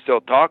things to still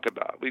talk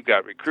about. We've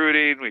got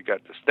recruiting. We've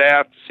got the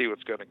staff to see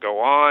what's going to go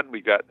on.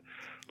 We've got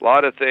a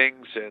lot of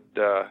things. And,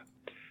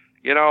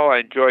 you know, I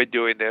enjoy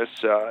doing this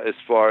as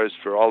far as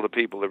for all the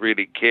people that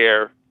really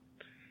care.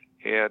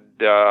 And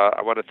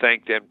I want to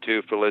thank them,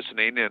 too, for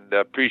listening and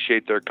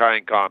appreciate their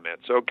kind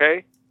comments.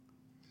 Okay?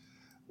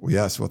 Well,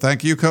 yes. Well,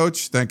 thank you,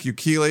 Coach. Thank you,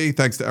 Keely.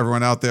 Thanks to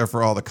everyone out there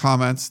for all the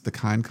comments, the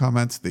kind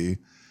comments, maybe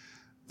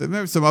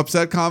some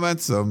upset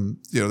comments.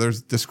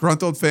 There's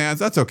disgruntled fans.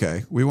 That's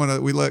okay. We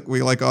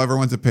like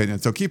everyone's opinion.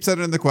 So keep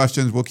sending in the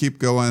questions. We'll keep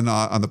going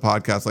on the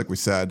podcast, like we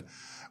said.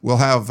 We'll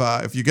have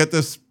if you get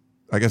this,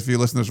 I guess if you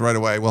listen to this right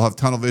away, we'll have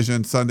Tunnel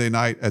Vision Sunday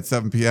night at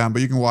 7 p.m.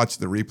 But you can watch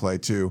the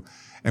replay too,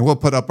 and we'll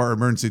put up our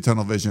Emergency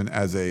Tunnel Vision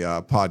as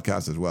a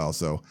podcast as well.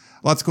 So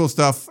lots of cool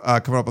stuff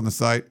coming up on the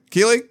site.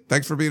 Keely,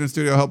 thanks for being in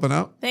studio helping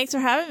out. Thanks for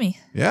having me.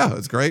 Yeah,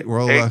 it's great.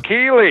 Hey,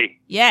 Keely.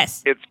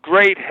 Yes. It's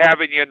great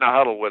having you in the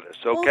huddle with us,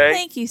 okay? Well,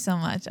 thank you so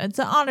much. It's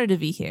an honor to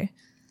be here.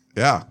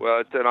 Yeah.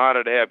 Well, it's an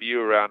honor to have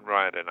you around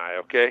Ryan and I,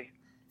 okay?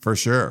 For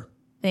sure.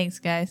 Thanks,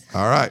 guys.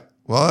 All right.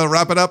 Well, I'll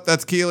wrap it up.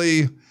 That's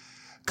Keely.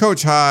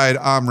 Coach Hyde,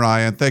 I'm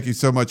Ryan. Thank you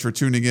so much for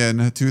tuning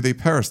in to the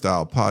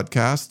Peristyle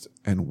Podcast,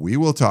 and we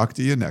will talk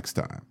to you next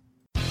time.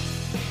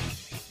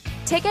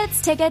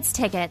 Tickets, tickets,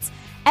 tickets.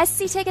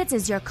 SC Tickets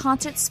is your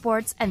concert,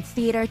 sports, and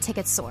theater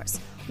ticket source.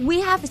 We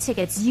have the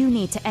tickets you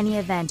need to any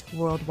event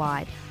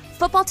worldwide.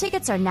 Football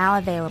tickets are now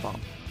available.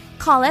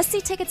 Call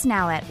SC Tickets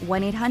now at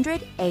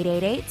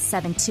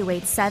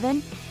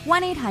 1-800-888-7287,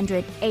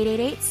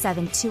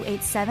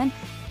 1-800-888-7287.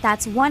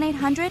 That's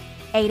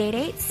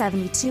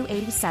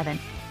 1-800-888-7287.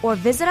 Or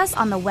visit us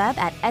on the web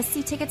at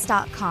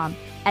sctickets.com.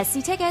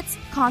 SC Tickets,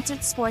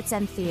 concert, sports,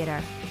 and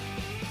theater.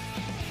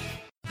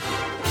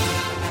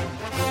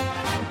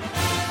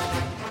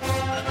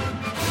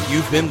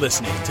 You've been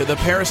listening to the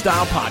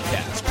Peristyle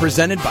Podcast,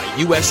 presented by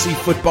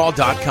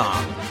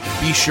USCFootball.com.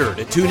 Be sure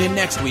to tune in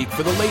next week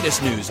for the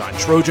latest news on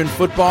Trojan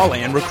football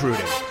and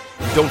recruiting.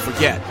 And don't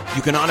forget,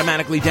 you can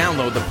automatically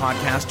download the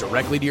podcast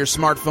directly to your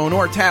smartphone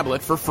or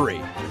tablet for free.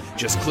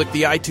 Just click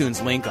the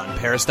iTunes link on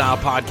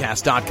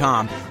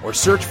peristylepodcast.com or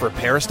search for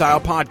Peristyle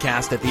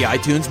Podcast at the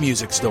iTunes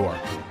Music Store.